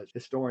as well as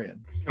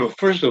historian.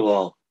 First of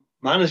all,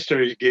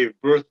 monasteries gave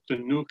birth to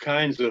new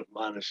kinds of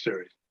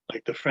monasteries,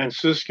 like the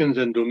Franciscans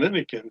and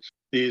Dominicans.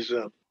 These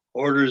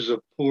orders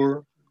of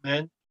poor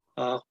men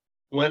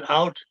went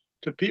out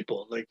to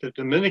people. Like the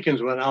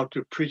Dominicans went out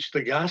to preach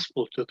the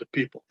gospel to the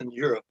people in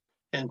Europe.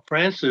 And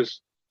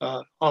Francis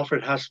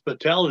offered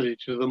hospitality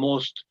to the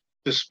most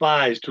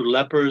despised, to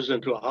lepers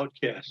and to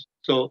outcasts.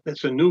 So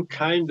it's a new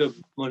kind of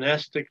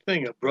monastic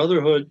thing, a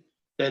brotherhood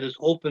that is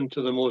open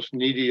to the most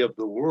needy of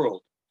the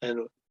world.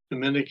 And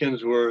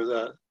Dominicans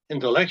were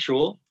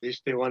intellectual, at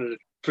least they wanted to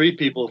free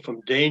people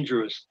from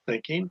dangerous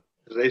thinking,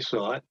 as they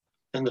saw it.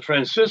 And the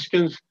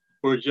Franciscans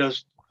were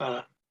just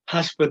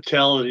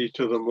hospitality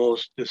to the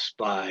most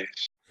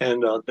despised.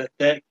 And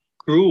that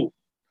grew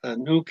a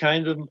new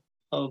kind of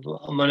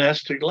a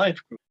monastic life.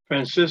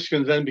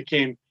 Franciscans then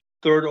became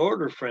third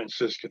order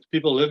Franciscans,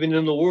 people living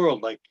in the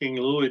world like King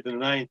Louis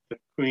IX, the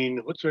Queen,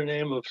 what's her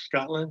name, of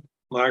Scotland?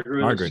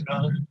 Margaret. Of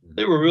Scotland.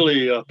 They were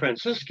really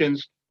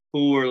Franciscans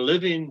who were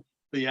living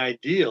the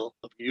ideal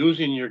of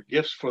using your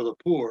gifts for the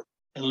poor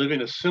and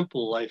living a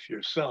simple life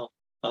yourself.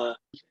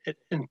 It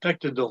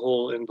infected the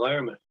whole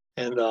environment.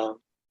 And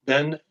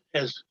then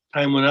as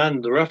time went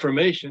on, the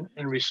Reformation,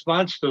 in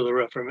response to the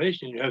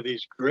Reformation, you have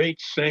these great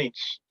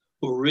saints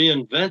who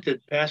reinvented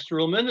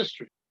pastoral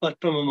ministry, but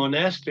from in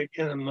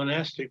a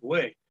monastic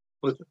way,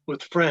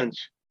 with friends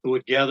who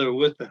would gather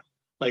with them.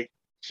 Like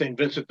St.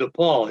 Vincent de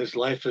Paul, his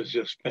life is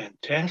just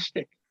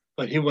fantastic,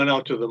 but he went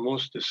out to the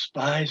most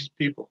despised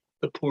people,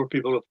 the poor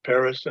people of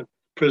Paris and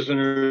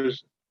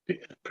prisoners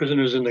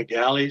in the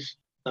galleys,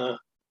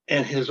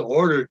 and his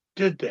order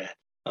did that.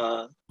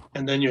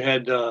 And then you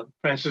had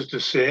Francis de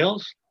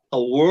Sales,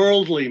 a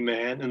worldly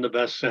man in the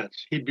best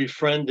sense. He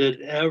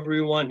befriended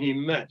everyone he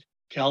met,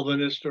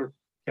 Calvinist or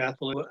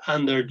Catholic,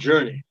 on their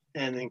journey,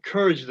 and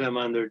encouraged them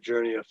on their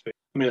journey of faith.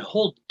 I mean, a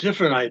whole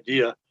different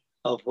idea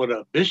of what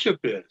a bishop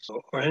is,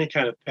 or any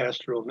kind of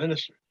pastoral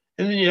minister.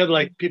 And then you have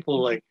like people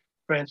like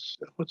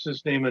what's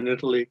his name in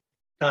Italy,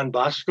 Don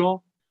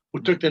Bosco,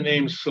 who took the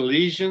name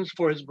Salesians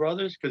for his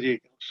brothers because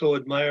he so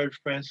admired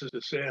Francis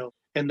de Sales.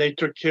 And they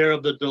took care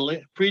of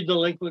the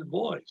pre-delinquent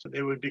boys.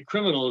 They would be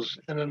criminals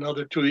in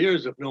another 2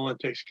 years if no one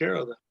takes care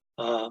of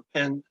them.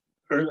 And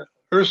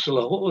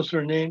Ursula, what was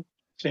her name?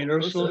 Saint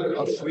Ursula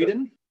of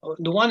Sweden?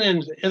 The one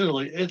in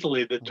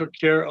Italy that took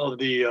care of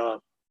the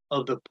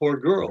of the poor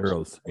girls.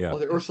 Girls, yeah. Oh,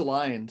 the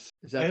Ursulines.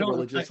 Is that the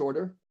religious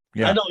order?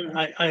 Yeah.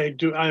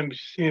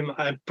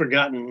 I've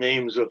forgotten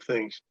names of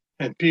things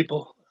and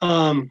people.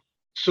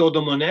 So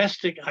the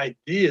monastic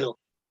ideal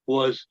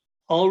was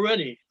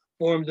already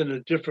formed in a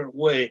different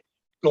way,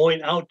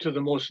 going out to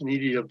the most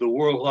needy of the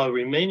world while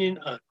remaining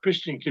a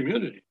Christian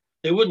community.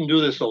 They wouldn't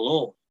do this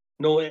alone.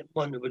 No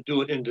one would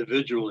do it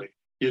individually.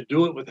 You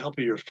do it with the help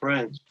of your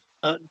friends.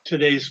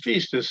 Today's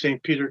feast is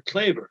St. Peter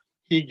Claver.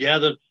 He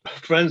gathered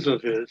friends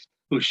of his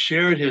who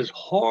shared his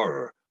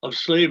horror of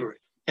slavery.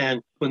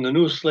 And when the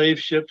new slave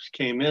ships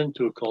came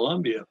into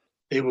Colombia,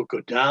 they would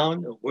go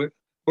down and work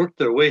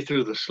their way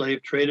through the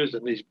slave traders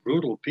and these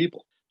brutal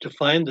people to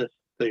find the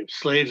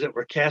slaves that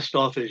were cast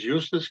off as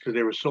useless because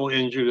they were so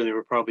injured and they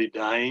were probably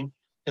dying.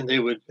 And they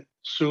would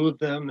soothe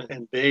them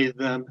and bathe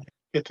them,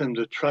 get them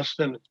to trust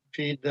them,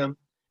 feed them,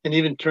 and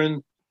even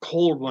turn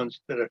cold ones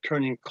that are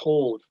turning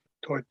cold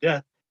toward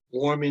death,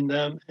 warming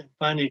them, and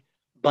finally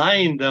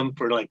buying them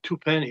for like 2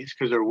 pennies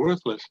because they're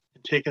worthless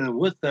and taking them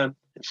with them.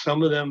 And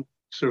some of them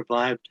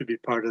survived to be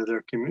part of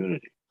their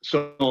community.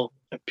 So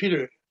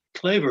Peter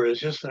Claver is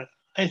just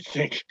I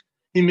think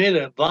he made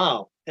a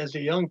vow as a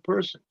young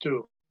person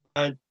too.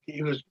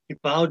 He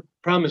vowed,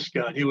 promised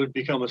God he would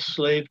become a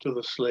slave to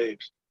the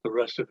slaves the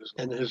rest of his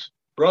life. And his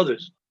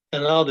brothers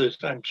and others,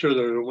 I'm sure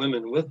there were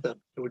women with them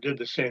who did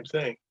the same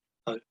thing,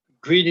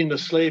 greeting the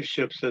slave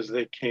ships as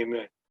they came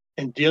in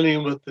and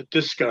dealing with the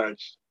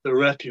discards, the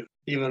refuse,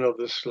 even of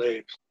the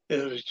slaves.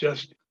 It was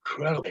just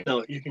incredible.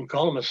 Now, you can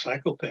call him a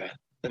psychopath,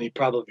 and he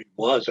probably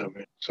was, I mean,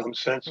 in some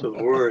sense of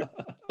the word,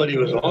 but he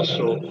was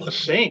also a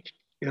saint,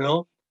 you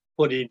know.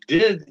 What he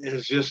did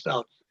is just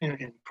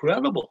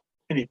incredible,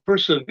 and he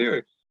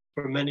persevered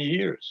for many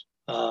years.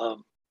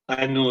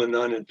 I knew a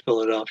nun in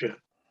Philadelphia,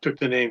 took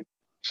the name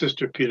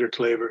Sister Peter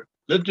Claver,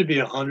 lived to be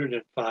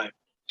 105.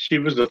 She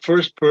was the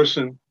first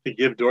person to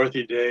give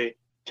Dorothy Day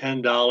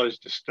 $10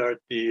 to start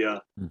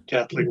the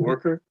Catholic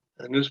Worker,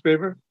 a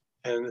newspaper,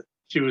 and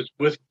she was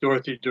with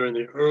Dorothy during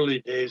the early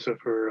days of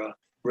her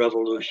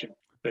revolution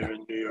there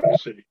in New York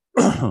City.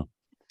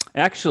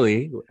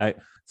 Actually,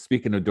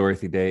 speaking of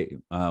Dorothy Day,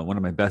 one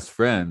of my best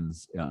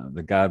friends,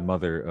 the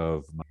godmother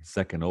of my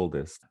second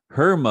oldest,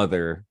 her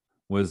mother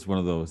was one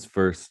of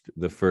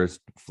the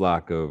first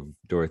flock of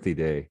Dorothy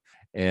Day.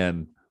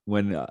 And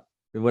when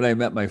I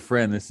met my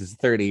friend, this is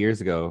 30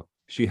 years ago,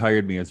 she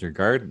hired me as her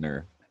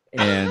gardener.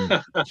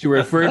 And she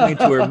referred me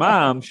to her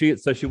mom. She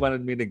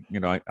wanted me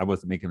to, I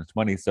wasn't making much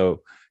money.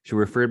 So she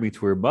referred me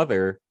to her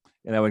mother.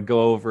 And I would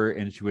go over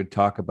and she would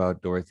talk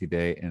about Dorothy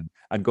Day. And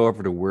I'd go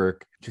over to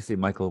work. She'd say,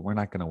 Michael, we're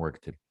not going to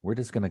work today. We're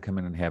just going to come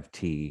in and have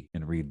tea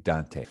and read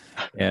Dante.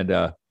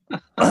 And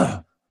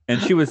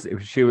and she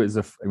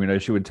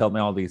would tell me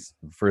all these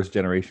first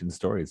generation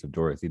stories of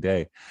Dorothy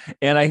Day.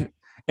 And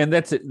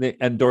that's it.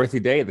 And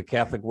Dorothy Day, the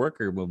Catholic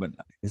worker movement,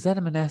 is that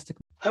a monastic?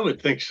 I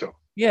would think so.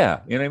 Yeah,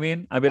 you know what I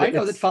mean? I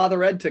know that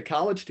Father Ed to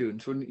college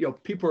students, when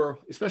people are,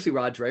 especially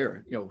Rod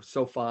Dreher,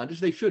 so fond,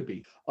 as they should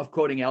be, of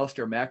quoting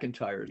Alistair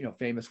McIntyre's,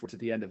 famous words at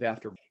the end of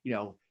After,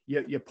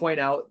 you point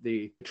out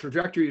the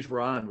trajectories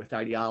we're on with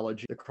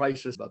ideology, the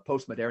crisis of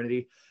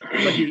postmodernity,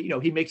 but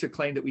he makes a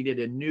claim that we need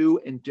a new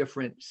and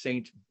different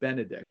Saint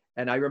Benedict.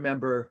 And I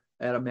remember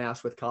at a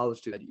mass with college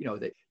students,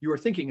 that you were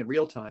thinking in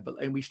real time,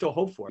 and we still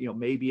hope for it.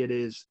 Maybe it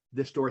is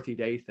this Dorothy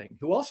Day thing,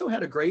 who also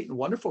had a great and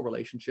wonderful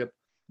relationship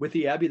with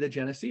the Abbey of the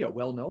Genesee,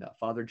 well known.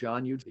 Father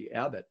John Hughes, the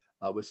abbot,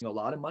 was a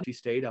lot of money. She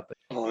stayed up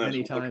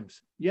many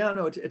times. Yeah,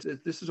 no,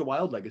 this is a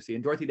wild legacy.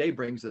 And Dorothy Day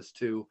brings us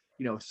to,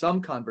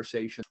 some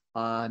conversation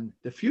on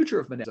the future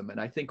of monastism. And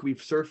I think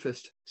we've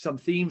surfaced some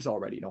themes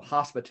already,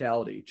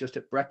 hospitality, just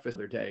at breakfast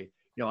the other day.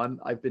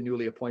 I've been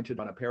newly appointed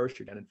on a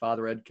parish again, and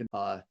Father Ed can,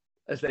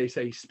 as they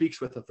say,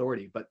 speaks with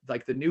authority. But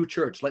like the new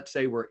church, let's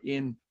say we're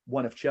in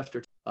one of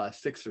Chester's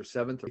 6th or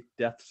 7th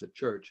deaths at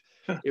church,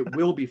 it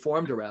will be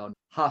formed around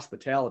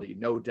hospitality,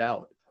 no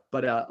doubt.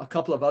 But a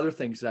couple of other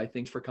things that I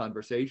think for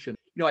conversation,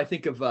 I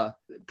think of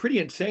pretty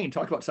insane.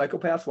 Talk about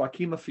psychopaths,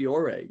 Joachim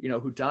Fiore,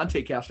 who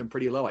Dante cast him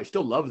pretty low. I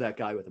still love that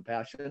guy with a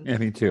passion. Yeah,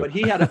 me too. But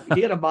he had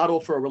a model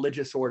for a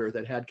religious order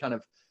that had kind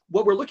of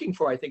what we're looking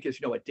for, I think, is,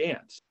 a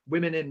dance,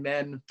 women and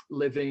men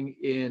living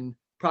in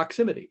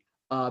proximity.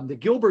 The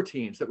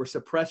Gilbertines that were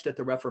suppressed at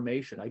the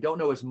Reformation. I don't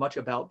know as much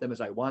about them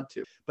as I want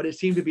to, but it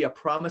seemed to be a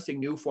promising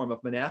new form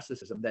of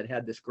monasticism that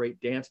had this great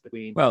dance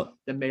between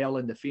the male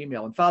and the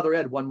female. And Father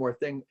Ed, one more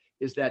thing,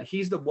 is that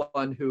he's the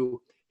one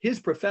who, his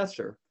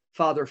professor,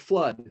 Father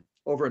Flood,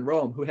 over in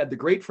Rome, who had the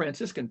great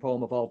Franciscan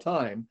poem of all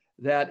time,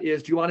 that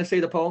is, do you want to say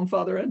the poem,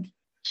 Father Ed?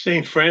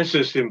 St.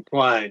 Francis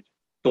implied,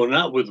 though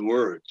not with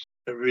words,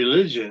 that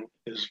religion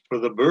is for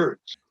the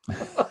birds.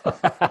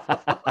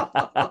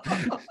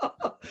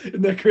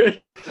 Isn't that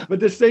great? But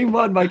the same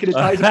one, Mike, and it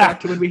ties it back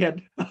to when we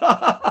had,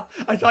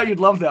 I thought you'd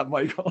love that,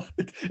 Michael.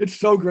 It's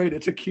so great.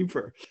 It's a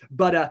keeper.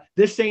 But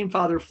this same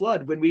Father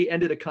Flood, when we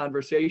ended a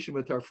conversation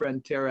with our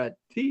friend Tara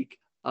Teak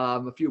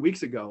a few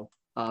weeks ago,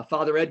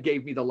 Father Ed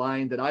gave me the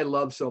line that I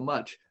love so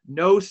much.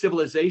 No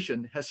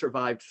civilization has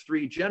survived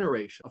 3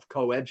 generations of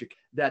co-education.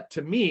 That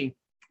to me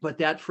But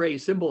that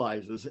phrase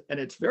symbolizes, and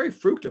it's very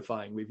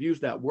fructifying, we've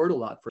used that word a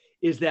lot,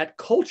 is that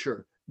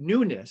culture,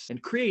 newness,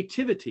 and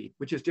creativity,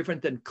 which is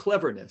different than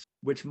cleverness,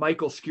 which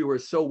Michael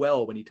skewers so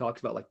well when he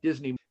talks about like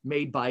Disney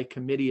made by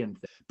committee and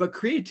things. But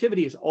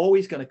creativity is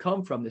always going to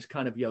come from this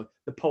kind of,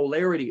 the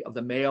polarity of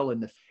the male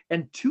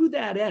and to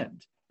that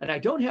end, and I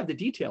don't have the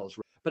details,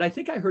 but I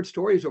think I heard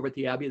stories over at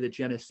the Abbey of the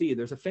Genesee.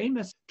 There's a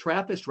famous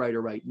Trappist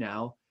writer right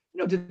now.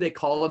 Did they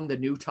call him the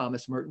new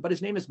Thomas Merton? But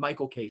his name is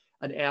Michael Case,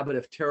 an abbot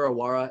of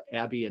Tarawara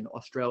Abbey in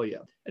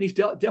Australia. And he's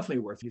definitely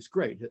he's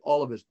great,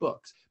 all of his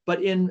books. But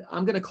I'm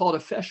going to call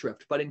it a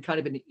Festschrift, but in kind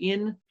of an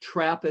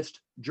in-Trappist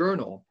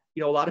journal,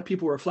 a lot of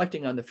people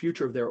reflecting on the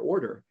future of their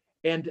order.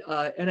 And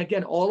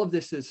again, all of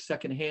this is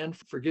secondhand.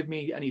 Forgive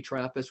me, any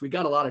Trappists. We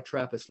got a lot of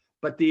Trappists.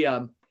 But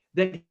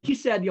that he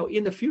said,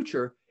 in the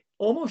future,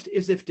 almost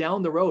as if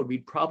down the road,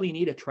 we'd probably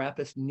need a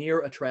Trappist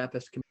near a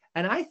Trappist community.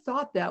 And I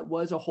thought that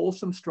was a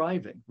wholesome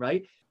striving,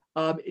 right?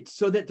 It's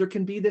so that there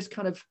can be this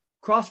kind of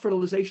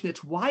cross-fertilization.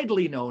 It's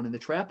widely known in the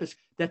Trappist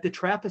that the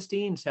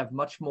Trappistines have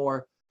much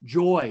more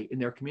joy in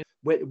their community.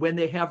 When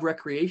they have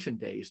recreation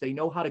days, they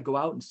know how to go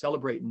out and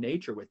celebrate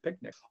nature with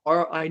picnics.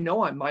 Or I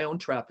know my own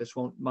Trappist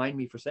won't mind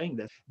me for saying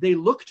this. They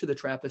look to the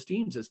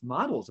Trappistines as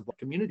models of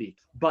community.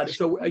 But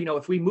so,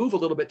 if we move a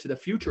little bit to the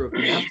future of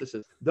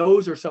monasticism,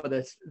 those are some of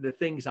the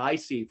things I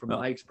see from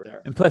my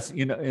experience. And plus,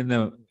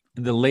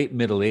 in the late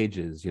Middle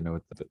Ages,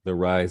 with the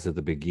rise of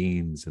the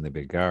Beguines and the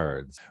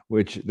Beguards,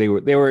 which they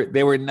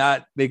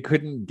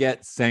couldn't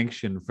get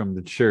sanction from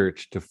the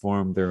church to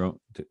form their own,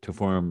 to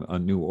form a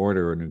new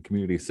order or a new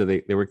community. So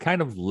they were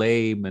kind of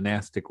lay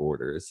monastic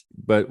orders,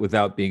 but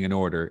without being an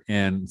order.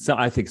 And so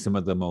I think some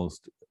of the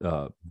most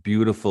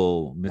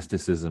beautiful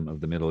mysticism of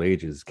the Middle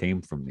Ages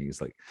came from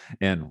these.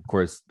 And of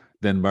course,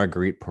 then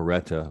Marguerite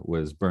Porretta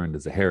was burned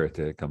as a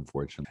heretic,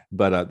 unfortunately.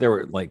 But there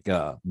were like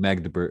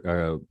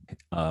Magdeburg,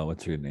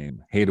 what's her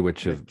name?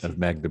 Hadewich of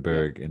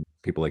Magdeburg, and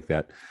people like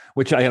that,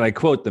 which I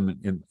quote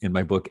them in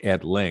my book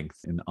at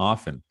length and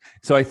often.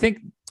 So I think,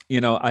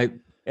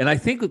 I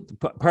think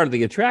part of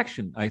the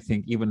attraction, I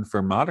think, even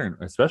for modern,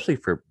 especially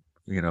for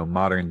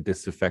modern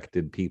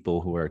disaffected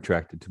people who are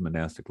attracted to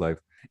monastic life,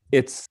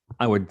 it's,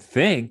 I would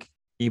think,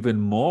 even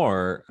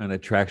more an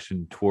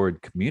attraction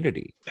toward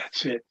community.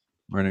 That's it.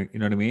 Right? You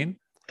know what I mean?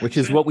 Which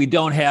is what we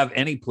don't have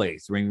any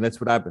place. I mean, that's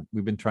what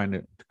we've been trying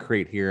to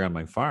create here on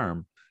my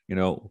farm.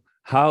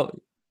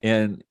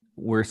 And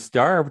we're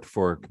starved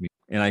for community.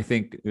 And I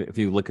think if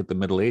you look at the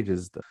Middle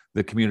Ages,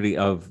 the community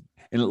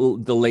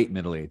in the late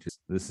Middle Ages,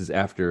 this is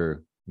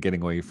after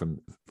getting away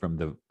from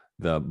the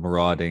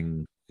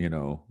marauding,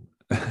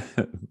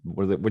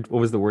 what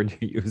was the word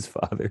you used,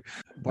 Father?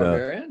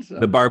 Barbarians?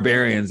 The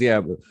barbarians, yeah.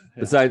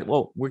 Besides,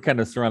 we're kind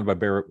of surrounded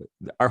by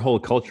our whole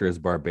culture is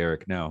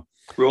barbaric now.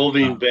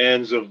 Roving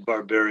bands of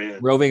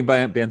barbarians.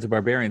 Bands of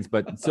barbarians.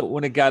 But so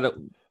when it got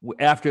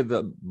after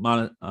the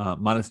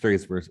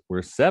monasteries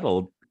were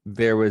settled,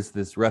 there was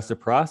this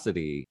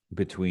reciprocity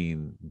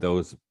between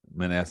those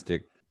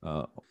monastic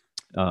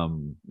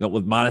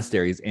with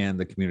monasteries and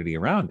the community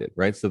around it,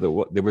 right?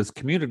 So there was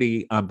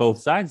community on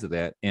both sides of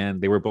that,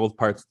 and they were both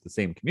parts of the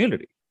same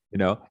community,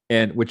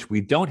 and which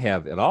we don't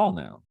have at all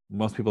now.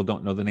 Most people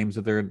don't know the names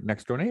of their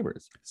next door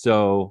neighbors.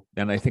 So,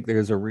 and I think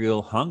there's a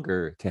real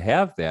hunger to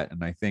have that.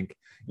 And I think,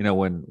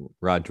 when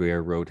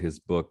Roger wrote his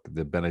book,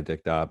 The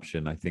Benedict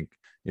Option, I think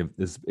if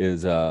this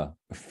is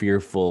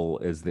fearful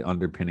as the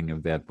underpinning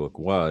of that book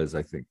was,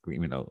 I think,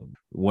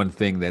 one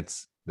thing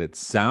that's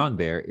sound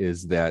there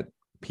is that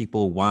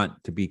people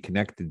want to be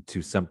connected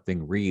to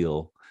something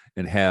real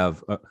and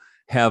have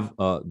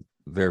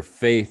their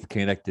faith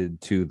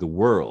connected to the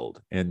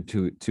world and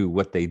to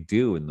what they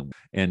do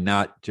and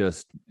not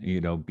just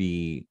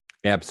be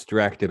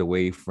abstracted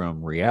away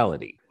from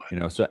reality.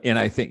 So, and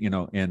I think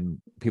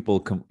and people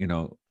come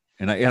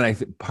and I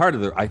think part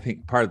of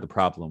the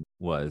problem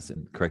was,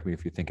 and correct me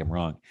if you think I'm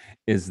wrong,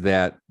 is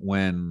that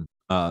when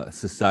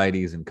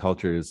societies and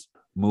cultures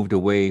moved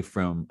away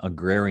from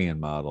agrarian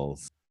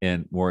models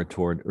and more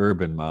toward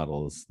urban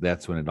models,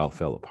 that's when it all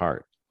fell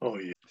apart. Oh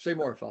yeah. Say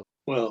more, Father.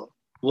 Well,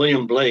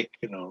 William Blake,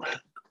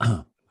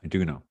 I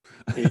do know.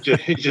 he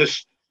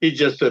just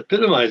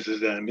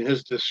epitomizes that. I mean,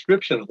 his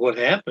description of what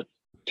happened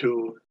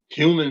to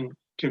human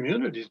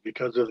communities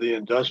because of the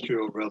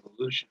Industrial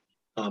Revolution.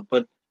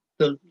 But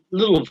the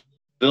little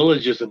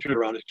villages and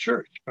around a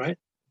church, right?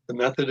 The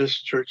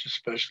Methodist church,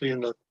 especially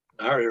in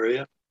our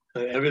area,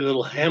 every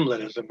little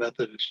hamlet has a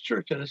Methodist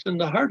church, and it's in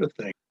the heart of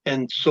things.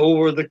 And so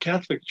were the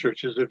Catholic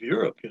churches of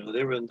Europe.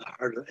 They were in the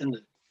heart of, and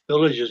the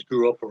villages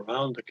grew up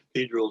around the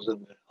cathedrals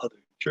and the other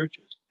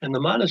churches, and the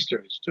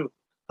monasteries too.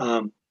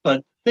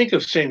 But think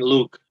of St.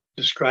 Luke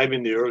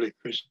describing the early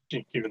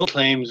Christian community.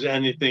 Claims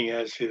anything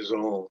as his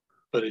own,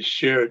 but is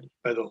shared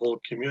by the whole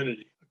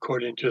community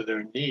according to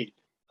their need.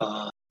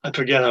 I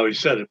forget how he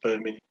said it, but I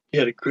mean, he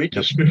had a great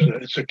description.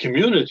 It's a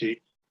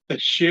community that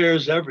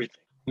shares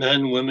everything,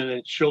 men, women,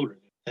 and children.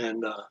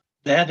 And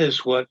that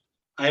is what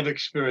I've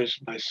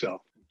experienced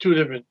myself 2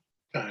 different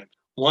times.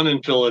 One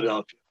in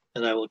Philadelphia,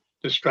 and I will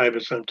describe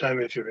it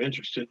sometime if you're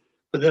interested,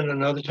 but then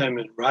another time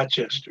in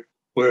Rochester,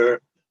 where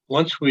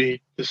once we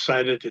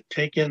decided to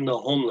take in the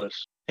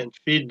homeless and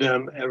feed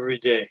them every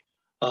day,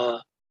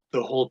 the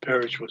whole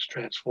parish was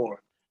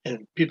transformed.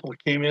 And people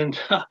came in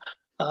out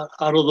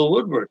of the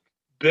woodwork,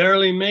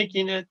 barely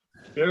making it,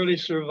 barely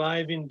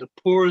surviving. The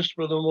poorest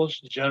were the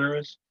most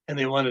generous, and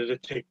they wanted to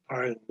take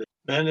part in it.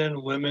 Men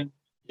and women,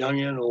 young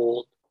and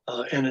old,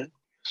 and it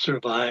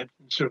survived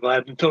and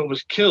survived until it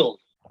was killed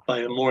by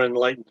a more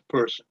enlightened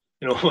person.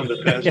 When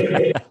the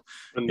pastor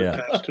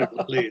pastor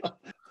leaves,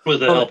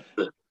 with the help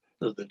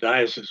of the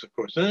diocese, of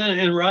course. And then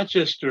in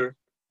Rochester,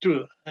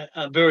 too,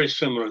 a very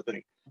similar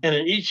thing. And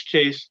in each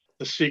case,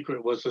 the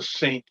secret was a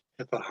saint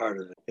at the heart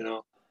of it.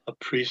 A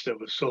priest that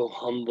was so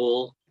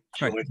humble,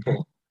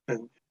 joyful,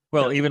 and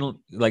even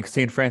like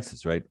Saint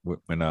Francis, right?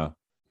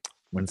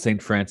 When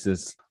Saint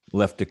Francis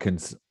left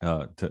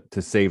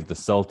to save the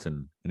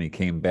Sultan, and he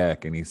came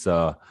back and he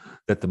saw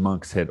that the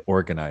monks had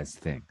organized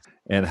things,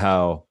 and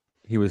how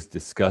he was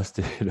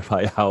disgusted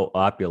by how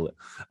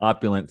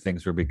opulent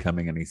things were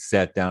becoming, and he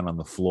sat down on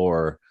the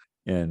floor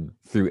and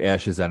threw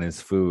ashes on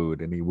his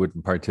food, and he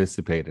wouldn't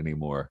participate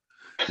anymore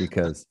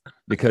because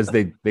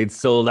they'd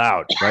sold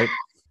out, right?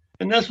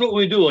 And that's what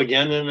we do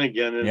again and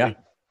again. And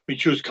we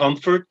choose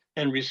comfort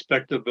and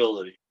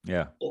respectability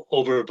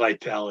over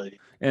vitality.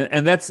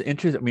 And that's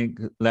interesting. I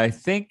mean, I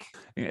think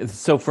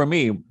so. For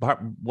me,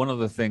 one of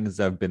the things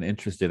I've been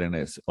interested in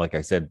is, like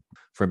I said,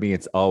 for me,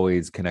 it's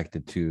always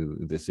connected to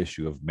this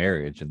issue of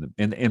marriage.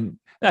 And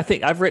I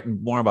think I've written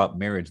more about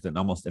marriage than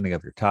almost any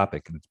other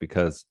topic, and it's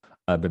because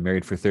I've been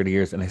married for 30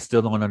 years and I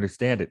still don't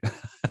understand it.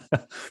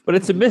 But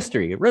it's a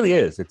mystery. It really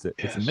is. It's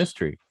a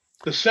mystery.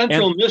 The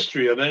central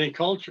mystery of any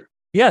culture.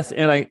 Yes,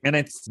 and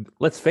it's,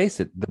 let's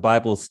face it, the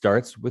Bible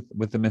starts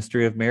with the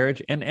mystery of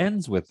marriage and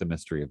ends with the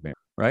mystery of marriage,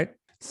 right?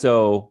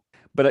 So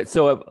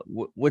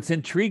what's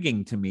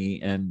intriguing to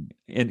me and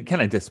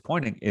kind of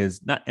disappointing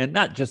is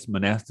not just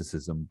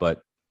monasticism,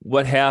 but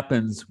what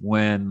happens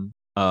when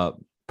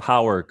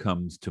power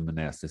comes to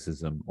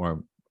monasticism,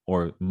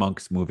 or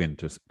monks move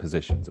into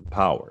positions of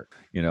power,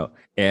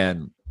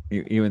 and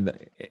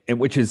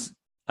which is.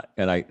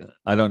 And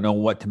I don't know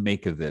what to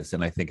make of this,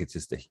 and I think it's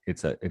just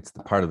it's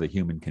the part of the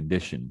human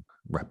condition.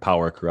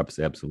 Power corrupts,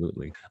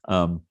 absolutely.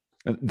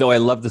 Though I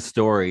love the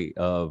story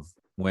of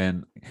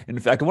when, in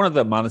fact, one of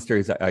the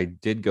monasteries I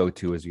did go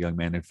to as a young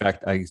man. In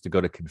fact, I used to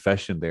go to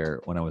confession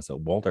there when I was a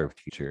Waldorf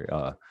teacher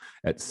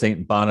at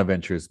Saint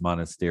Bonaventure's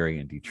Monastery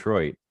in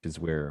Detroit, which is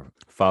where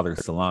Father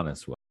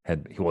Solanus was.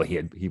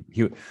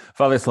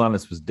 Father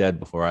Solanus was dead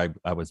before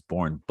I was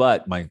born,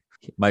 but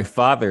my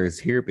father is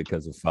here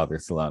because of Father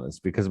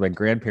Solanus, because my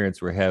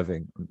grandparents were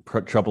having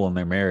trouble in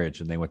their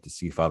marriage and they went to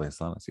see Father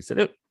Solanus. He said,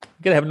 "You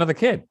gotta have another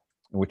kid,"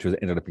 which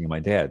ended up being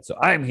my dad. So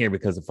I'm here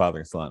because of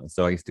Father Solanus.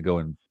 So I used to go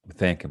and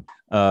thank him.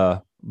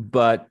 So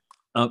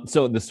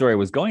the story I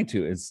was going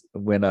to is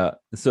when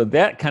so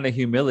that kind of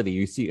humility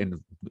you see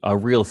in a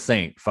real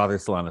saint. Father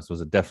Solanus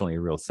was definitely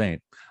a real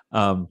saint.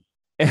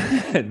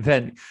 And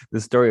then the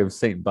story of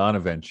Saint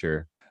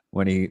Bonaventure,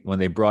 when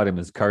they brought him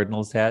his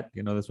cardinal's hat,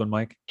 this one,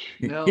 Mike?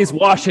 No. He's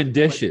washing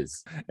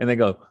dishes, and they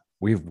go,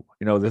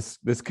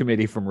 this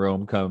committee from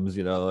Rome comes,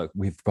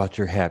 we've brought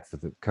your hat for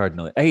the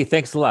cardinal. Hey,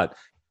 thanks a lot.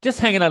 Just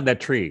hanging on that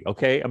tree,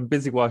 okay? I'm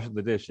busy washing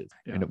the dishes.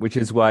 Yeah. And which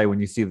is why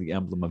when you see the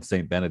emblem of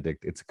Saint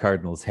Benedict, it's a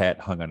cardinal's hat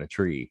hung on a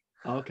tree.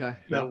 Okay.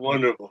 That's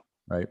wonderful.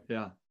 Right?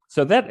 Yeah.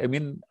 So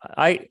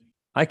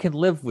I can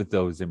live with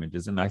those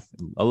images, and I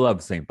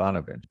love Saint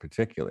Bonaventure in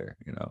particular.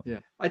 Yeah,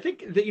 I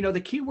think that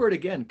the key word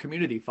again,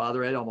 community.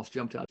 Father Ed almost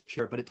jumped out of the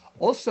chair, but it's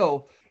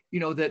also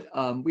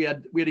that we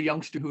had a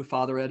youngster who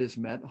Father Ed has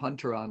met,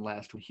 Hunter, on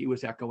last week. He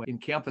was echoing in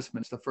campus.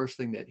 It's the first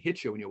thing that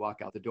hits you when you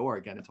walk out the door.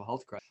 Again, it's a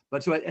health crisis.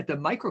 But so at the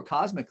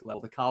microcosmic level,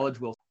 the college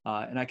will,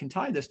 and I can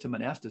tie this to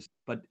monasticism,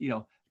 but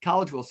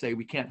college will say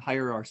we can't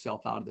hire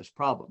ourselves out of this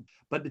problem.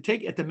 But to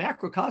take at the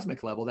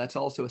macrocosmic level, that's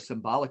also a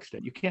symbolic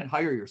statement. You can't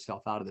hire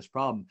yourself out of this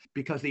problem,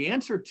 because the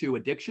answer to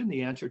addiction,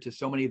 the answer to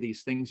so many of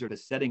these things that are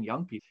setting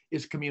young people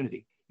is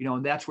community.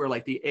 And that's where,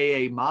 like, the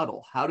AA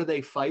model, how do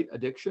they fight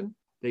addiction?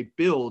 They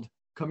build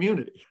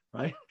community,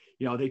 right?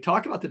 They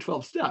talk about the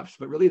 12 steps,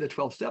 but really the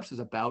 12 steps is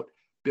about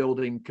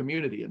building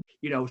community. And,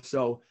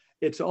 so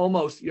it's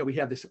almost, we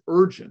have this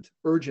urgent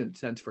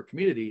sense for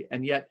community,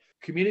 and yet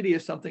community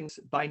is something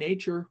by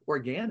nature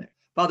organic.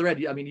 Father Ed,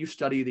 you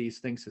study these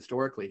things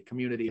historically,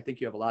 community. I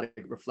think you have a lot of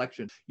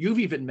reflection. You've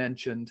even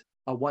mentioned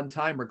one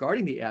time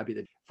regarding the Abbey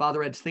that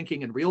Father Ed's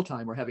thinking in real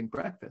time or having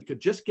breakfast. You could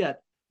just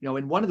get,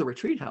 in one of the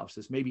retreat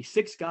houses, maybe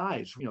 6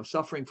 guys,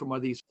 suffering from one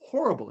of these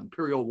horrible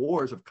imperial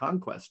wars of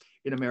conquest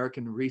in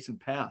American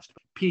recent past,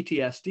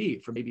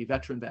 PTSD from maybe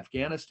veterans of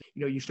Afghanistan.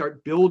 You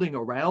start building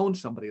around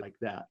somebody like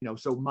that.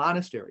 So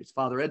monasteries,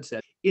 Father Ed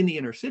said, in the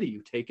inner city,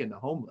 you take in the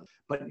homeless.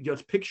 But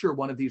just picture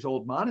one of these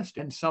old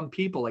monasteries, and some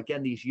people,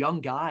 again, these young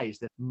guys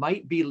that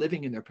might be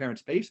living in their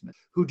parents' basement,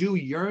 who do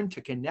yearn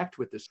to connect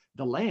with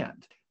the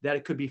land, that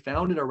it could be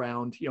founded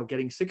around,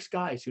 getting 6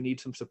 guys who need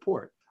some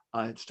support.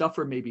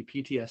 Suffer maybe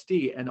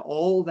PTSD, and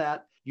all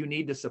that you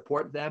need to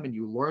support them, and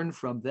you learn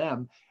from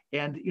them.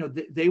 And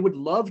they would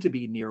love to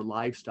be near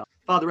livestock.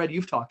 Father Ed,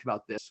 you've talked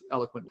about this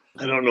eloquently.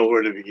 I don't know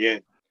where to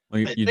begin. Well,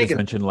 you I just think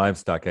mentioned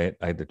livestock. I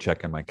had to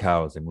check on my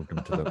cows. I moved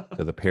them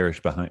to the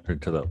parish behind, or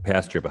to the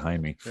pasture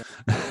behind me.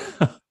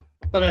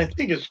 But I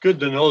think it's good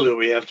to know that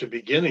we have to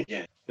begin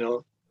again.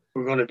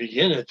 We're going to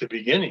begin at the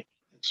beginning.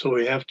 So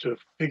we have to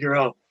figure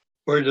out,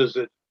 where does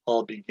it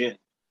all begin?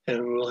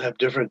 And we'll have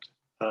different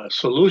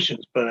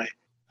solutions. But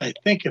I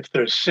think if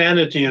there's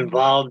sanity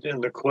involved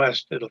in the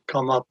quest, it'll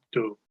come up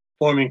to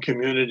forming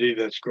community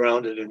that's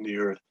grounded in the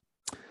earth.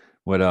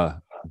 What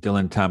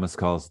Dylan Thomas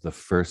calls the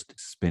first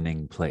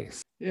spinning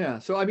place. Yeah.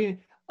 So, I mean,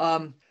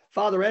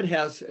 Father Ed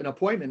has an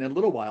appointment in a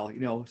little while.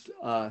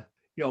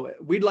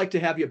 We'd like to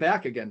have you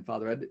back again,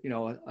 Father Ed.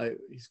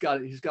 He's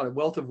got a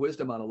wealth of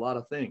wisdom on a lot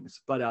of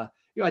things. But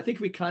I think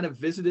we kind of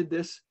visited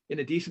this in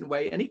a decent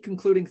way. Any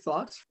concluding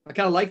thoughts? I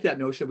kind of like that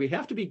notion. We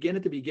have to begin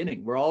at the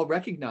beginning. We're all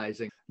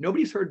recognizing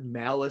nobody's heard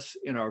malice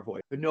in our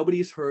voice, but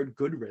nobody's heard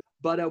good rhythm.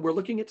 But we're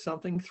looking at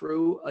something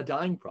through a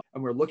dying process,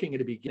 and we're looking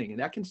at a beginning. And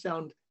that can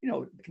sound,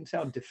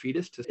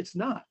 defeatist. It's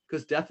not,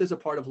 because death is a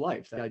part of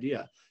life. That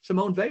idea.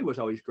 Simone Weil was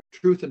always great.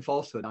 Truth and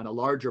falsehood on a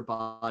larger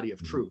body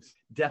of truth.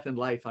 Death and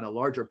life on a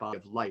larger body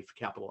of life,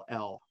 capital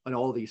L, and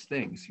all these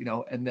things.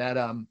 And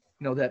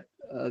that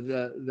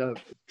the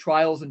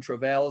trials and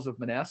travails of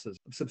monasticism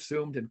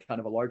subsumed in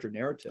kind of a larger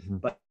narrative.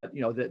 But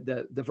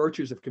the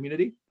virtues of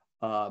community,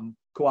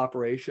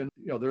 cooperation,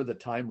 they're the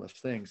timeless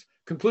things.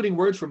 Concluding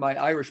words from my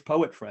Irish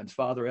poet friends,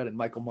 Father Ed and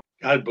Michael Martin.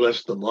 God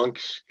bless the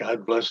monks.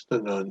 God bless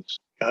the nuns.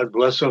 God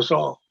bless us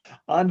all.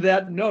 On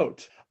that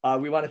note,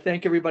 we want to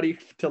thank everybody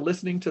to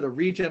listening to the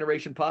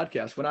Regeneration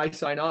Podcast. When I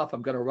sign off,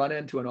 I'm going to run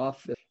into an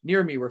office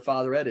near me where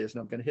Father Ed is,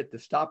 and I'm going to hit the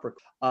stop.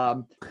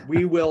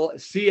 We will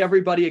see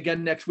everybody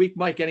again next week.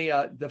 Mike,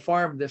 the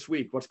farm this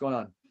week, what's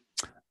going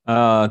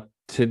on?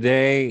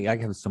 Today, I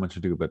have so much to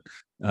do, but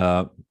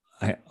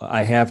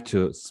I have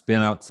to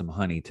spin out some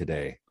honey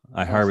today.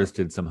 I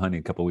harvested some honey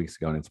a couple of weeks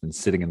ago, and it's been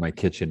sitting in my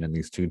kitchen in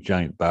these 2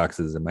 giant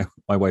boxes. And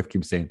my wife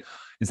keeps saying,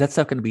 "Is that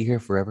stuff going to be here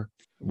forever?"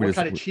 What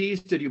kind of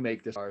cheese did you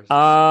make this year?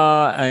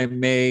 I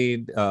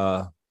made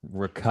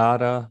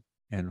ricotta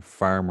and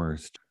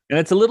farmers, and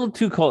it's a little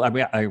too cold. I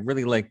mean, I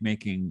really like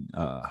making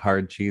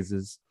hard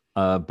cheeses,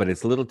 but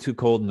it's a little too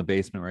cold in the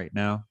basement right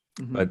now.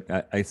 But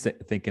I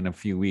think in a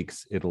few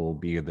weeks it'll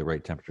be the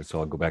right temperature, so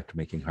I'll go back to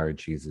making hard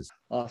cheeses.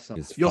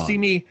 Awesome. You'll see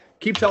me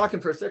keep talking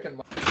for a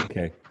second.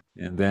 Okay,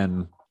 and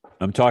then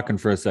I'm talking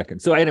for a second.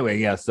 So anyway,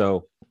 yeah.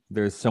 So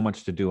there's so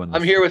much to do on this.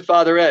 I'm here with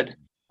Father Ed.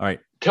 All right.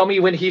 Tell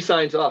me when he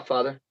signs off,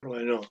 Father. Oh,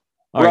 I know.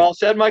 We're all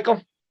set,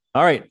 Michael?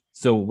 All right.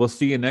 So we'll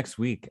see you next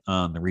week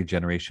on the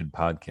Regeneration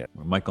Podcast.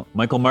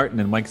 Michael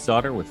Martin and Mike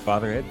Sauter with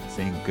Father Ed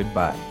saying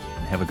goodbye,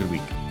 and have a good week.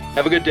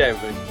 Have a good day,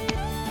 everybody.